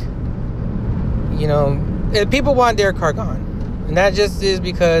quarterback. You know, people want Derek Carr gone. And that just is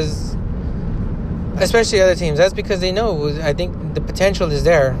because, especially other teams, that's because they know, I think the potential is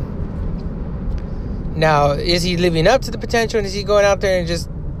there. Now, is he living up to the potential? And is he going out there and just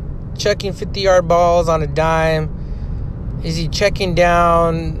chucking 50-yard balls on a dime? Is he checking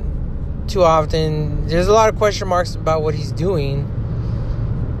down too often? There's a lot of question marks about what he's doing.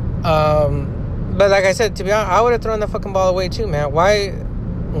 But like I said, to be honest, I would have thrown the fucking ball away too, man. Why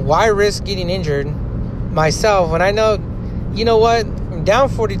risk getting injured myself when I know, you know what? I'm down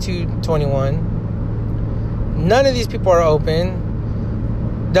 42-21. None of these people are open.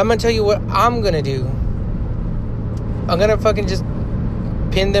 I'm going to tell you what I'm going to do. I'm going to fucking just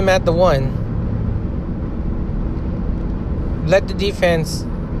pin them at the 1. Let the defense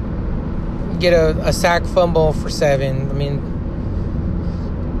get a sack fumble for 7. I mean,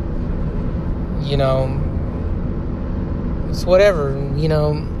 you know, it's whatever. You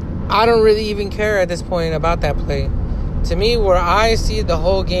know, I don't really even care at this point about that play. To me, where I see the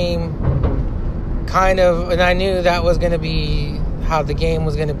whole game kind of, and I knew that was going to be how the game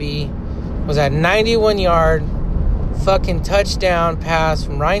was going to be, was that 91-yard fucking touchdown pass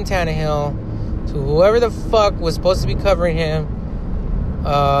from Ryan Tannehill to whoever the fuck was supposed to be covering him.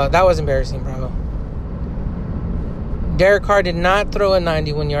 That was embarrassing, bro. Derek Carr did not throw a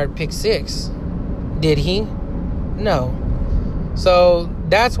 91-yard pick 6. Did he? No. So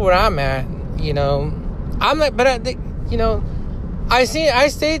that's where I'm at, you know. I'm like, but I think, you know, I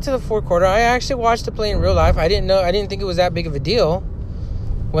stayed to the fourth quarter. I actually watched the play in real life. I didn't think it was that big of a deal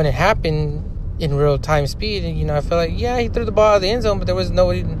when it happened in real time speed. And, you know, I felt like, yeah, he threw the ball out of the end zone, but there was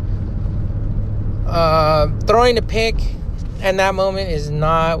nobody throwing the pick. And that moment is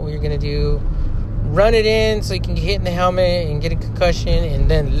not what you're going to do. Run it in so you can get hit in the helmet and get a concussion and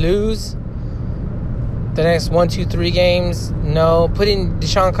then lose the next 1, 2, 3 games. No. Put in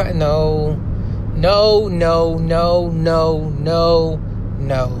Deshaun. No.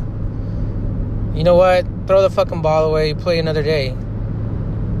 You know what? Throw the fucking ball away. Play another day.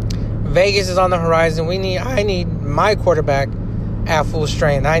 Vegas is on the horizon. I need my quarterback at full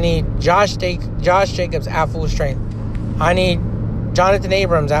strength. I need Josh Jacobs at full strength. I need Jonathan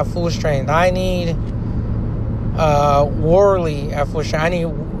Abrams at full strength. I need Worley at full strength. I need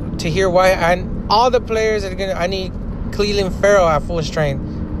Tahir White. All the players that are gonna. I need Cleveland Farrell at full strength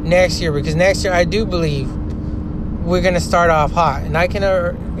next year, because next year I do believe we're gonna start off hot. And I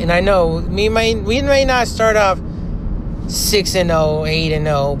know we may not start off 6-0,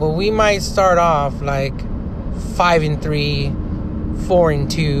 8-0, but we might start off like 5-3,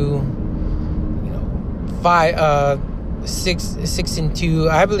 4-2. You know, 6-2.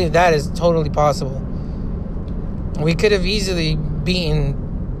 I believe that is totally possible. We could have easily beaten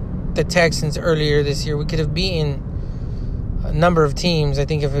the Texans earlier this year. We could have beaten a number of teams, I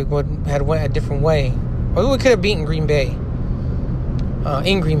think, if it had went a different way. Or we could have beaten Green Bay.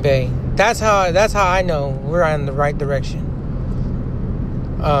 In Green Bay. That's how I know we're on the right direction.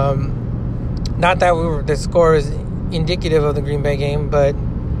 Not that the score is indicative of the Green Bay game, but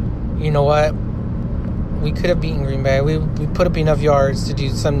you know what? We could have beaten Green Bay. We put up enough yards to do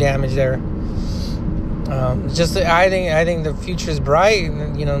some damage there. I think the future is bright.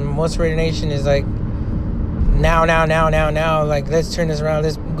 You know, most Raider Nation is like, now. Like, let's turn this around.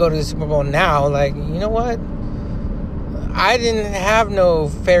 Let's go to the Super Bowl now. Like, you know what? I didn't have no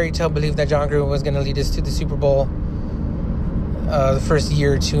fairy tale belief that John Gruden was going to lead us to the Super Bowl the first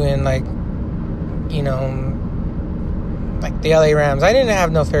year or two in, like, you know, like the LA Rams. I didn't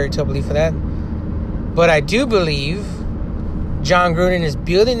have no fairy tale belief for that. But I do believe John Gruden is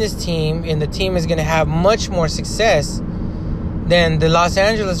building this team, and the team is going to have much more success than the Los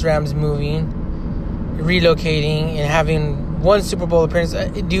Angeles Rams moving, relocating, and having one Super Bowl appearance.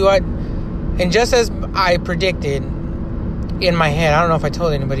 And just as I predicted in my head, I don't know if I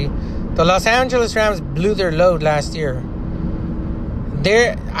told anybody, the Los Angeles Rams blew their load last year.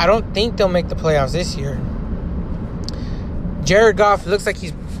 I don't think they'll make the playoffs this year. Jared Goff looks like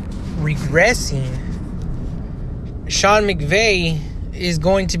he's regressing. Sean McVay is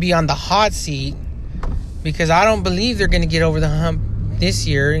going to be on the hot seat, because I don't believe they're going to get over the hump this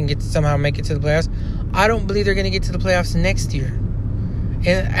year and somehow make it to the playoffs. I don't believe they're going to get to the playoffs next year.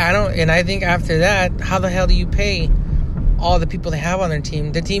 And I think after that, how the hell do you pay all the people they have on their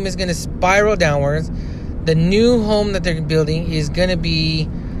team? The team is going to spiral downwards. The new home that they're building is going to be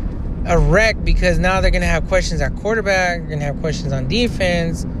a wreck, because now they're going to have questions at quarterback. They're going to have questions on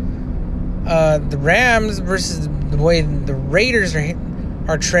defense. The Rams versus the way the Raiders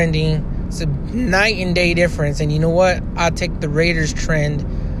are trending, it's a night and day difference. And you know what? I'll take the Raiders trend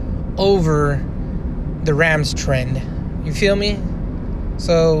over the Rams trend. You feel me?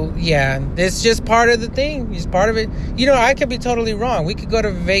 So, yeah, it's just part of the thing. It's part of it. You know, I could be totally wrong. We could go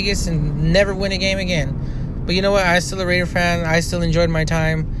to Vegas and never win a game again. But you know what? I'm still a Raider fan. I still enjoyed my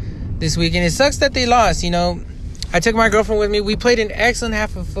time this weekend. It sucks that they lost, you know. I took my girlfriend with me. We played an excellent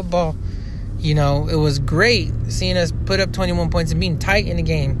half of football. You know, it was great seeing us put up 21 points and being tight in the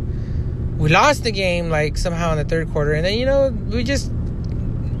game. We lost the game, like, somehow in the third quarter. And then, you know, we just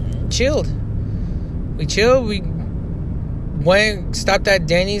chilled. We chilled. We stopped at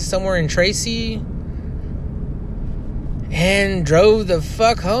Denny's somewhere in Tracy. and drove the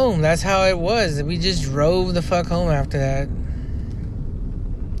fuck home. That's how it was. We just drove the fuck home after that.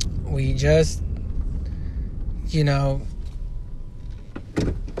 We just, came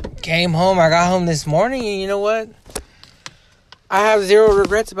home. I got home this morning, and you know what? I have zero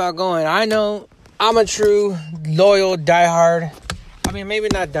regrets about going. I know I'm a true, loyal, diehard. I mean, maybe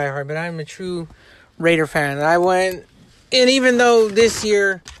not diehard, but I'm a true Raider fan. I went, and even though this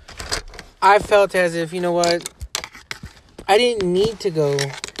year I felt as if, you know what? I didn't need to go.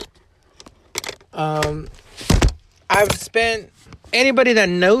 I've spent... Anybody that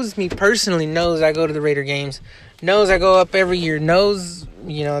knows me personally knows I go to the Raider games. Knows I go up every year. Knows,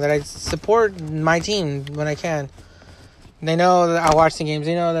 that I support my team when I can. They know that I watch the games.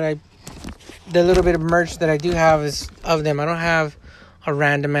 They know that the little bit of merch that I do have is of them. I don't have a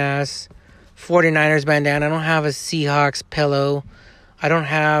random ass 49ers bandana. I don't have a Seahawks pillow. I don't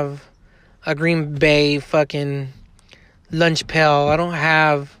have a Green Bay fucking lunch pail. I don't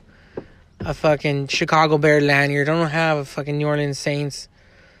have a fucking Chicago Bear lanyard. I don't have a fucking New Orleans Saints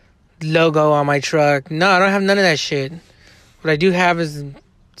logo on my truck. No, I don't have none of that shit. What I do have is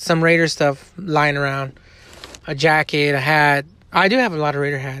some Raider stuff lying around. A jacket, a hat. I do have a lot of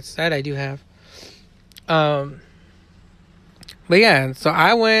Raider hats. That I do have. But yeah, so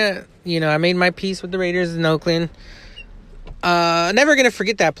I went, I made my peace with the Raiders in Oakland. Never gonna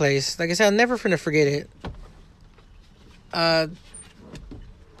forget that place. Like I said, I'm never gonna forget it.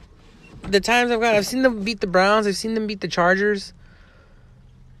 The times I've seen them beat the Browns. I've seen them beat the Chargers.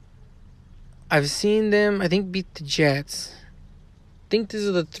 I've seen them, I think, beat the Jets. I think these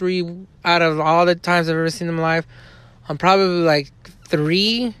are the 3 out of all the times I've ever seen them live. I'm probably like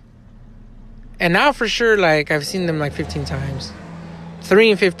 3. And now for sure, like, I've seen them like 15 times.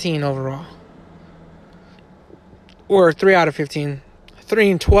 3 and 15 overall. Or 3 out of 15.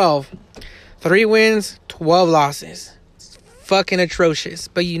 3 and 12. 3 wins, 12 losses. It's fucking atrocious.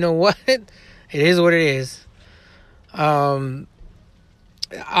 But you know what? It is what it is.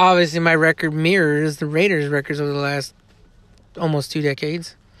 Obviously, my record mirrors the Raiders' records over the last almost 2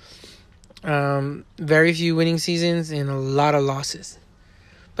 decades. Very few winning seasons and a lot of losses.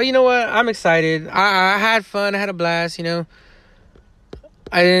 But you know what? I'm excited. I had fun. I had a blast, I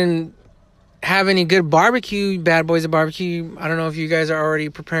didn't have any good barbecue, Bad Boys of Barbecue. I don't know if you guys are already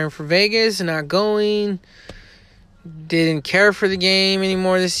preparing for Vegas and not going. Didn't care for the game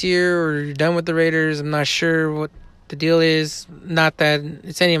anymore this year, or you're done with the Raiders. I'm not sure what the deal is. Not that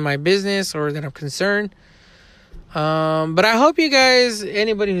it's any of my business or that I'm concerned. But I hope you guys,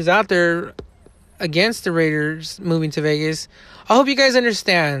 anybody who's out there against the Raiders moving to Vegas, I hope you guys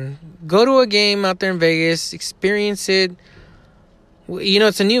understand. Go to a game out there in Vegas, experience it.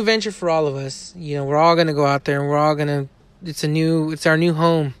 It's a new venture for all of us. We're all going to go out there and we're all going to, it's our new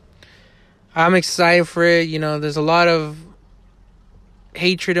home. I'm excited for it. There's a lot of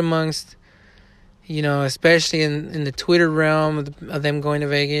hatred amongst, especially in the Twitter realm of them going to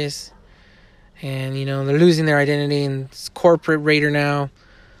Vegas. And, they're losing their identity and it's corporate Raider now.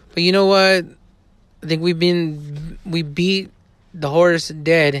 But you know what? I think we beat the horse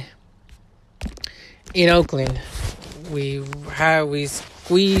dead in Oakland. We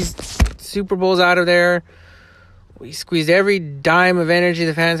squeezed Super Bowls out of there. We squeezed every dime of energy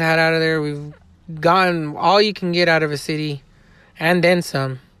the fans had out of there. We've gotten all you can get out of a city and then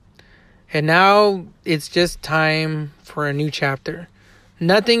some. And now it's just time for a new chapter.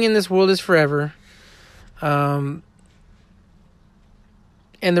 Nothing in this world is forever. And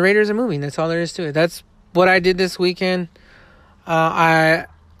the Raiders are moving. That's all there is to it. That's what I did this weekend. On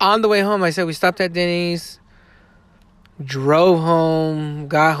the way home, I said we stopped at Denny's. Drove home.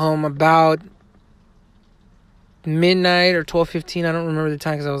 Got home about midnight or 12:15. I don't remember the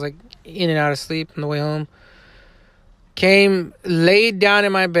time because I was like in and out of sleep on the way home. Came, laid down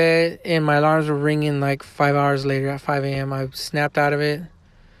in my bed, and my alarms were ringing like 5 hours later at 5 a.m. I snapped out of it.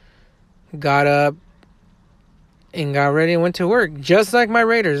 Got up and got ready and went to work. Just like my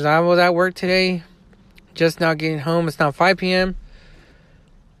Raiders. I was at work today. Just now getting home. It's now 5 p.m.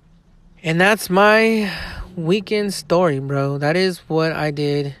 And that's my weekend story, bro. That is what I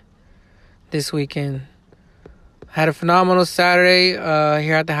did this weekend. Had a phenomenal Saturday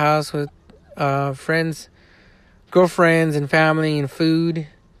here at the house with friends, girlfriends, and family and food.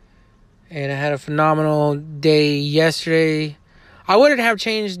 And I had a phenomenal day yesterday. I wouldn't have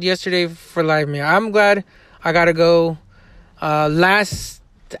changed yesterday for life, man. I'm glad I got to go.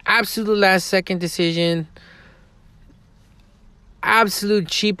 Absolute last second decision. Absolute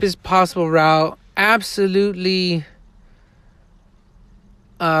cheapest possible route. Absolutely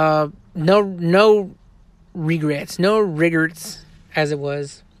no regrets. No regrets as it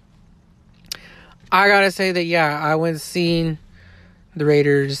was. I gotta say that, yeah, I went seeing the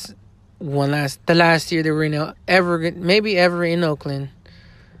Raiders the last year they were ever in Oakland,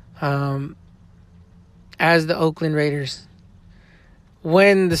 as the Oakland Raiders.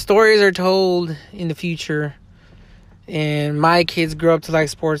 When the stories are told in the future and my kids grow up to like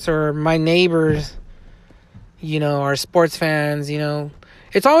sports, or my neighbors, are sports fans,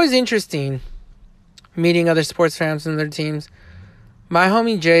 it's always interesting meeting other sports fans and their teams. My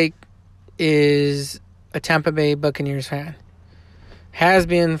homie Jake is a Tampa Bay Buccaneers fan. Has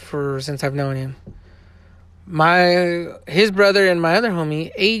been since I've known him. His brother and my other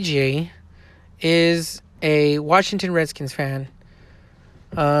homie, AJ, is a Washington Redskins fan.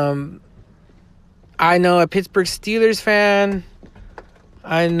 I know a Pittsburgh Steelers fan.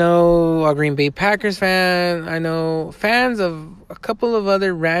 I know a Green Bay Packers fan. I know fans of a couple of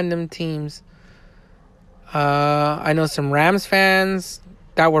other random teams. I know some Rams fans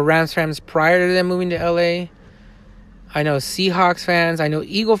that were Rams fans prior to them moving to LA. I know Seahawks fans. I know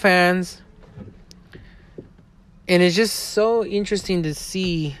Eagle fans. And it's just so interesting to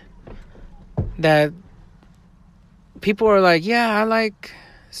see that people are like, yeah, I like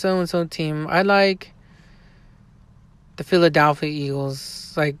so-and-so team. I like the Philadelphia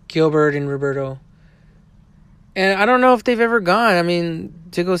Eagles, like Gilbert and Roberto. And I don't know if they've ever gone,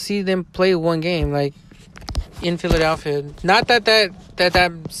 to go see them play one game, like, in Philadelphia. Not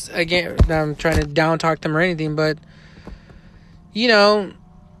that's, again, I'm trying to down-talk them or anything, but,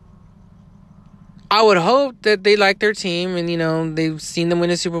 I would hope that they like their team and, they've seen them win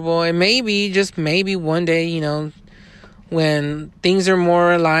a Super Bowl. And maybe, just maybe one day, when things are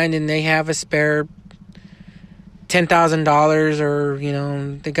more aligned and they have a spare $10,000 or,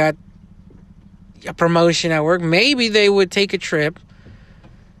 they got a promotion at work, maybe they would take a trip,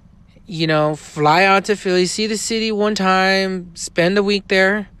 fly out to Philly, see the city one time, spend a week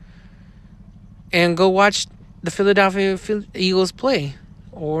there, and go watch the Philadelphia Eagles play.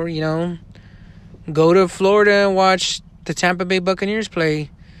 Or, go to Florida and watch the Tampa Bay Buccaneers play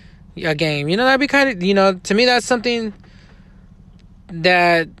a game. That'd be kind of, to me, that's something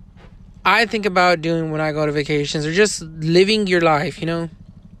that I think about doing when I go to vacations, or just living your life,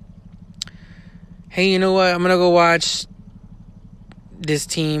 Hey, you know what? I'm going to go watch this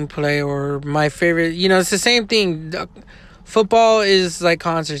team play, or my favorite, it's the same thing. Football is like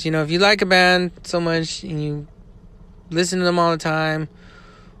concerts, if you like a band so much and you listen to them all the time,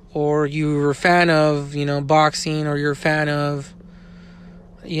 or you're a fan of, boxing, or you're a fan of,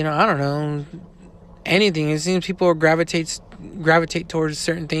 I don't know, anything. It seems people gravitate towards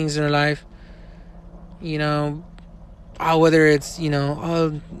certain things in their life. Whether it's,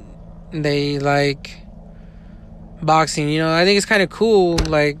 they like boxing, I think it's kind of cool.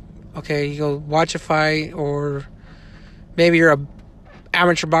 Like, okay, you go watch a fight, or maybe you're a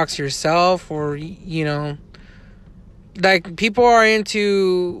amateur boxer yourself, or, like, people are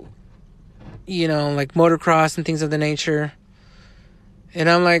into, like motocross and things of the nature. And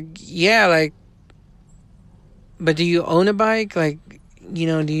I'm like, yeah, like, but do you own a bike? Like, do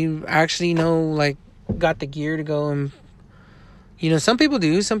you actually like, got the gear to go and, some people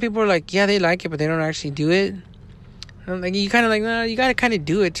do. Some people are like, yeah, they like it, but they don't actually do it. I'm like, you kind of like, no, you got to kind of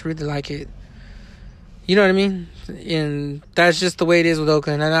do it to really like it. You know what I mean? And that's just the way it is with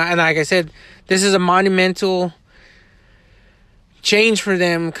Oakland. And like I said, this is a monumental change for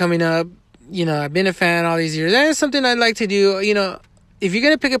them coming up. I've been a fan all these years. That is something I'd like to do. If you're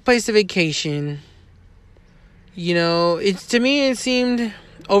going to pick a place to vacation, it's, to me, it seemed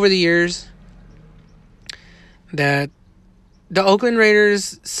over the years that the Oakland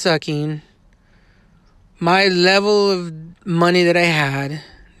Raiders sucking, my level of money that I had,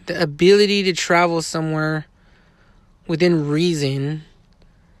 the ability to travel somewhere within reason,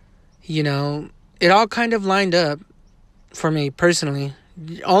 it all kind of lined up for me personally.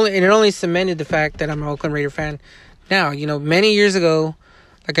 It only cemented the fact that I'm an Oakland Raider fan. Now, many years ago,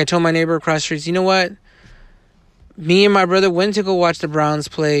 like I told my neighbor across the streets, you know what? Me and my brother went to go watch the Browns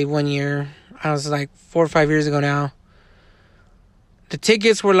play one year. I was like 4 or 5 years ago now. The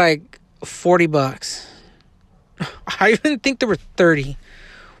tickets were like $40. I even think they were 30.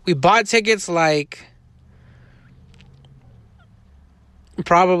 We bought tickets like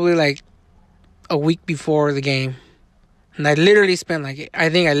probably like a week before the game. And I literally spent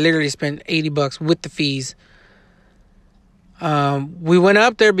 $80 with the fees. We went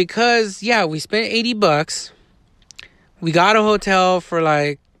up there because, we spent $80. We got a hotel for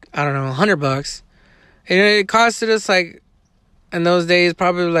like, I don't know, $100. And it costed us like, in those days,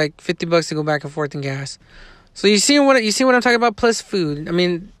 probably like $50 to go back and forth in gas. So you see what I'm talking about, plus food.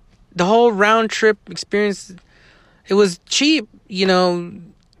 The whole round trip experience, it was cheap,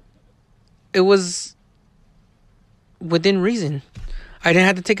 it was within reason. I didn't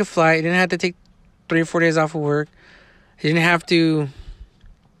have to take a flight. I didn't have to take 3 or 4 days off of work. I didn't have to,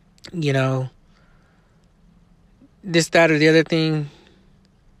 this, that, or the other thing.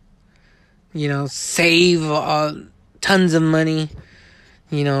 Save tons of money.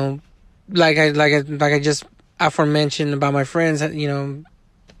 Like I just aforementioned about my friends,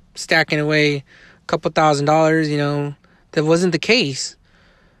 stacking away a couple $1,000s. That wasn't the case.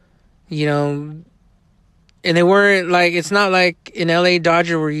 And they weren't like, it's not like in LA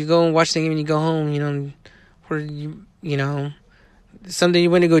Dodger where you go and watch the game and you go home, where something you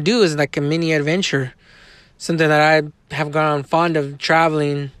want to go do is like a mini adventure. Something that I have gone fond of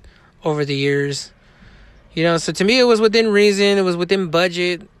traveling over the years. So to me it was within reason, it was within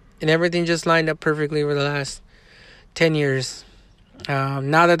budget, and everything just lined up perfectly over the last 10 years.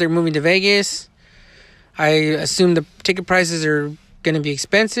 Now that they're moving to Vegas, I assume the ticket prices are going to be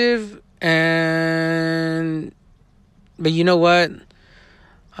expensive, but you know what?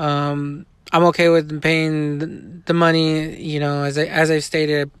 I'm okay with paying the money. As I've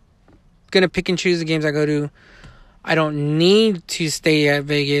stated, I'm gonna pick and choose the games I go to. I don't need to stay at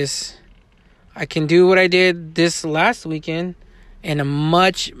Vegas. I can do what I did this last weekend in a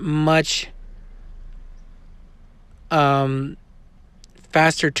much, much faster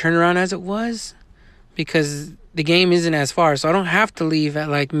turnaround as it was, because the game isn't as far. So I don't have to leave at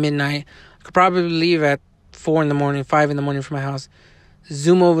like midnight. I could probably leave at 4 in the morning, 5 in the morning from my house.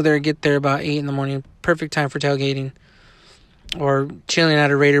 Zoom over there, get there about 8 in the morning. Perfect time for tailgating. Or chilling at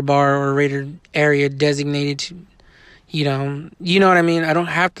a Raider bar or a Raider area designated to, you know what I mean? I don't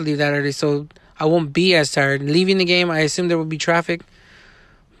have to leave that early, so I won't be as tired. Leaving the game, I assume there will be traffic.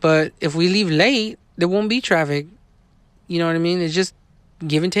 But if we leave late, there won't be traffic. You know what I mean? It's just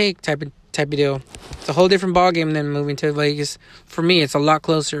give and take type of deal. It's a whole different ballgame than moving to Vegas. For me, it's a lot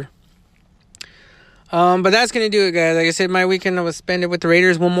closer. But that's going to do it, guys. Like I said, my weekend I was spend it with the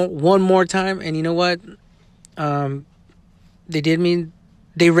Raiders one more time. And you know what?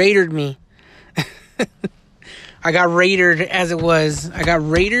 They raided me. I got raided as it was. I got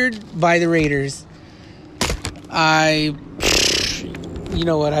raided by the Raiders. You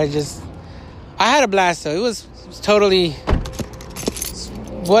know what? I had a blast though. It was totally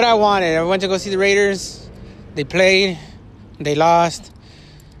what I wanted. I went to go see the Raiders. They played. They lost.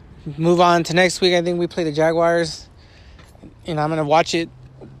 Move on to next week. I think we play the Jaguars. And I'm going to watch it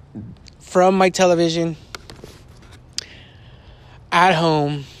from my television at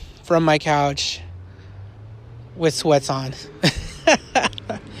home from my couch with sweats on.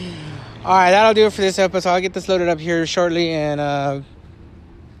 All right, that'll do it for this episode. I'll get this loaded up here shortly. And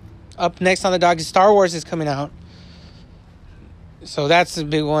up next on the docket, Star Wars is coming out. So that's a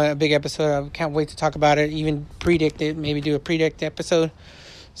big one, a big episode. I can't wait to talk about it, even predict it, maybe do a predict episode.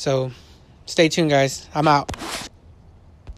 So stay tuned, guys. I'm out.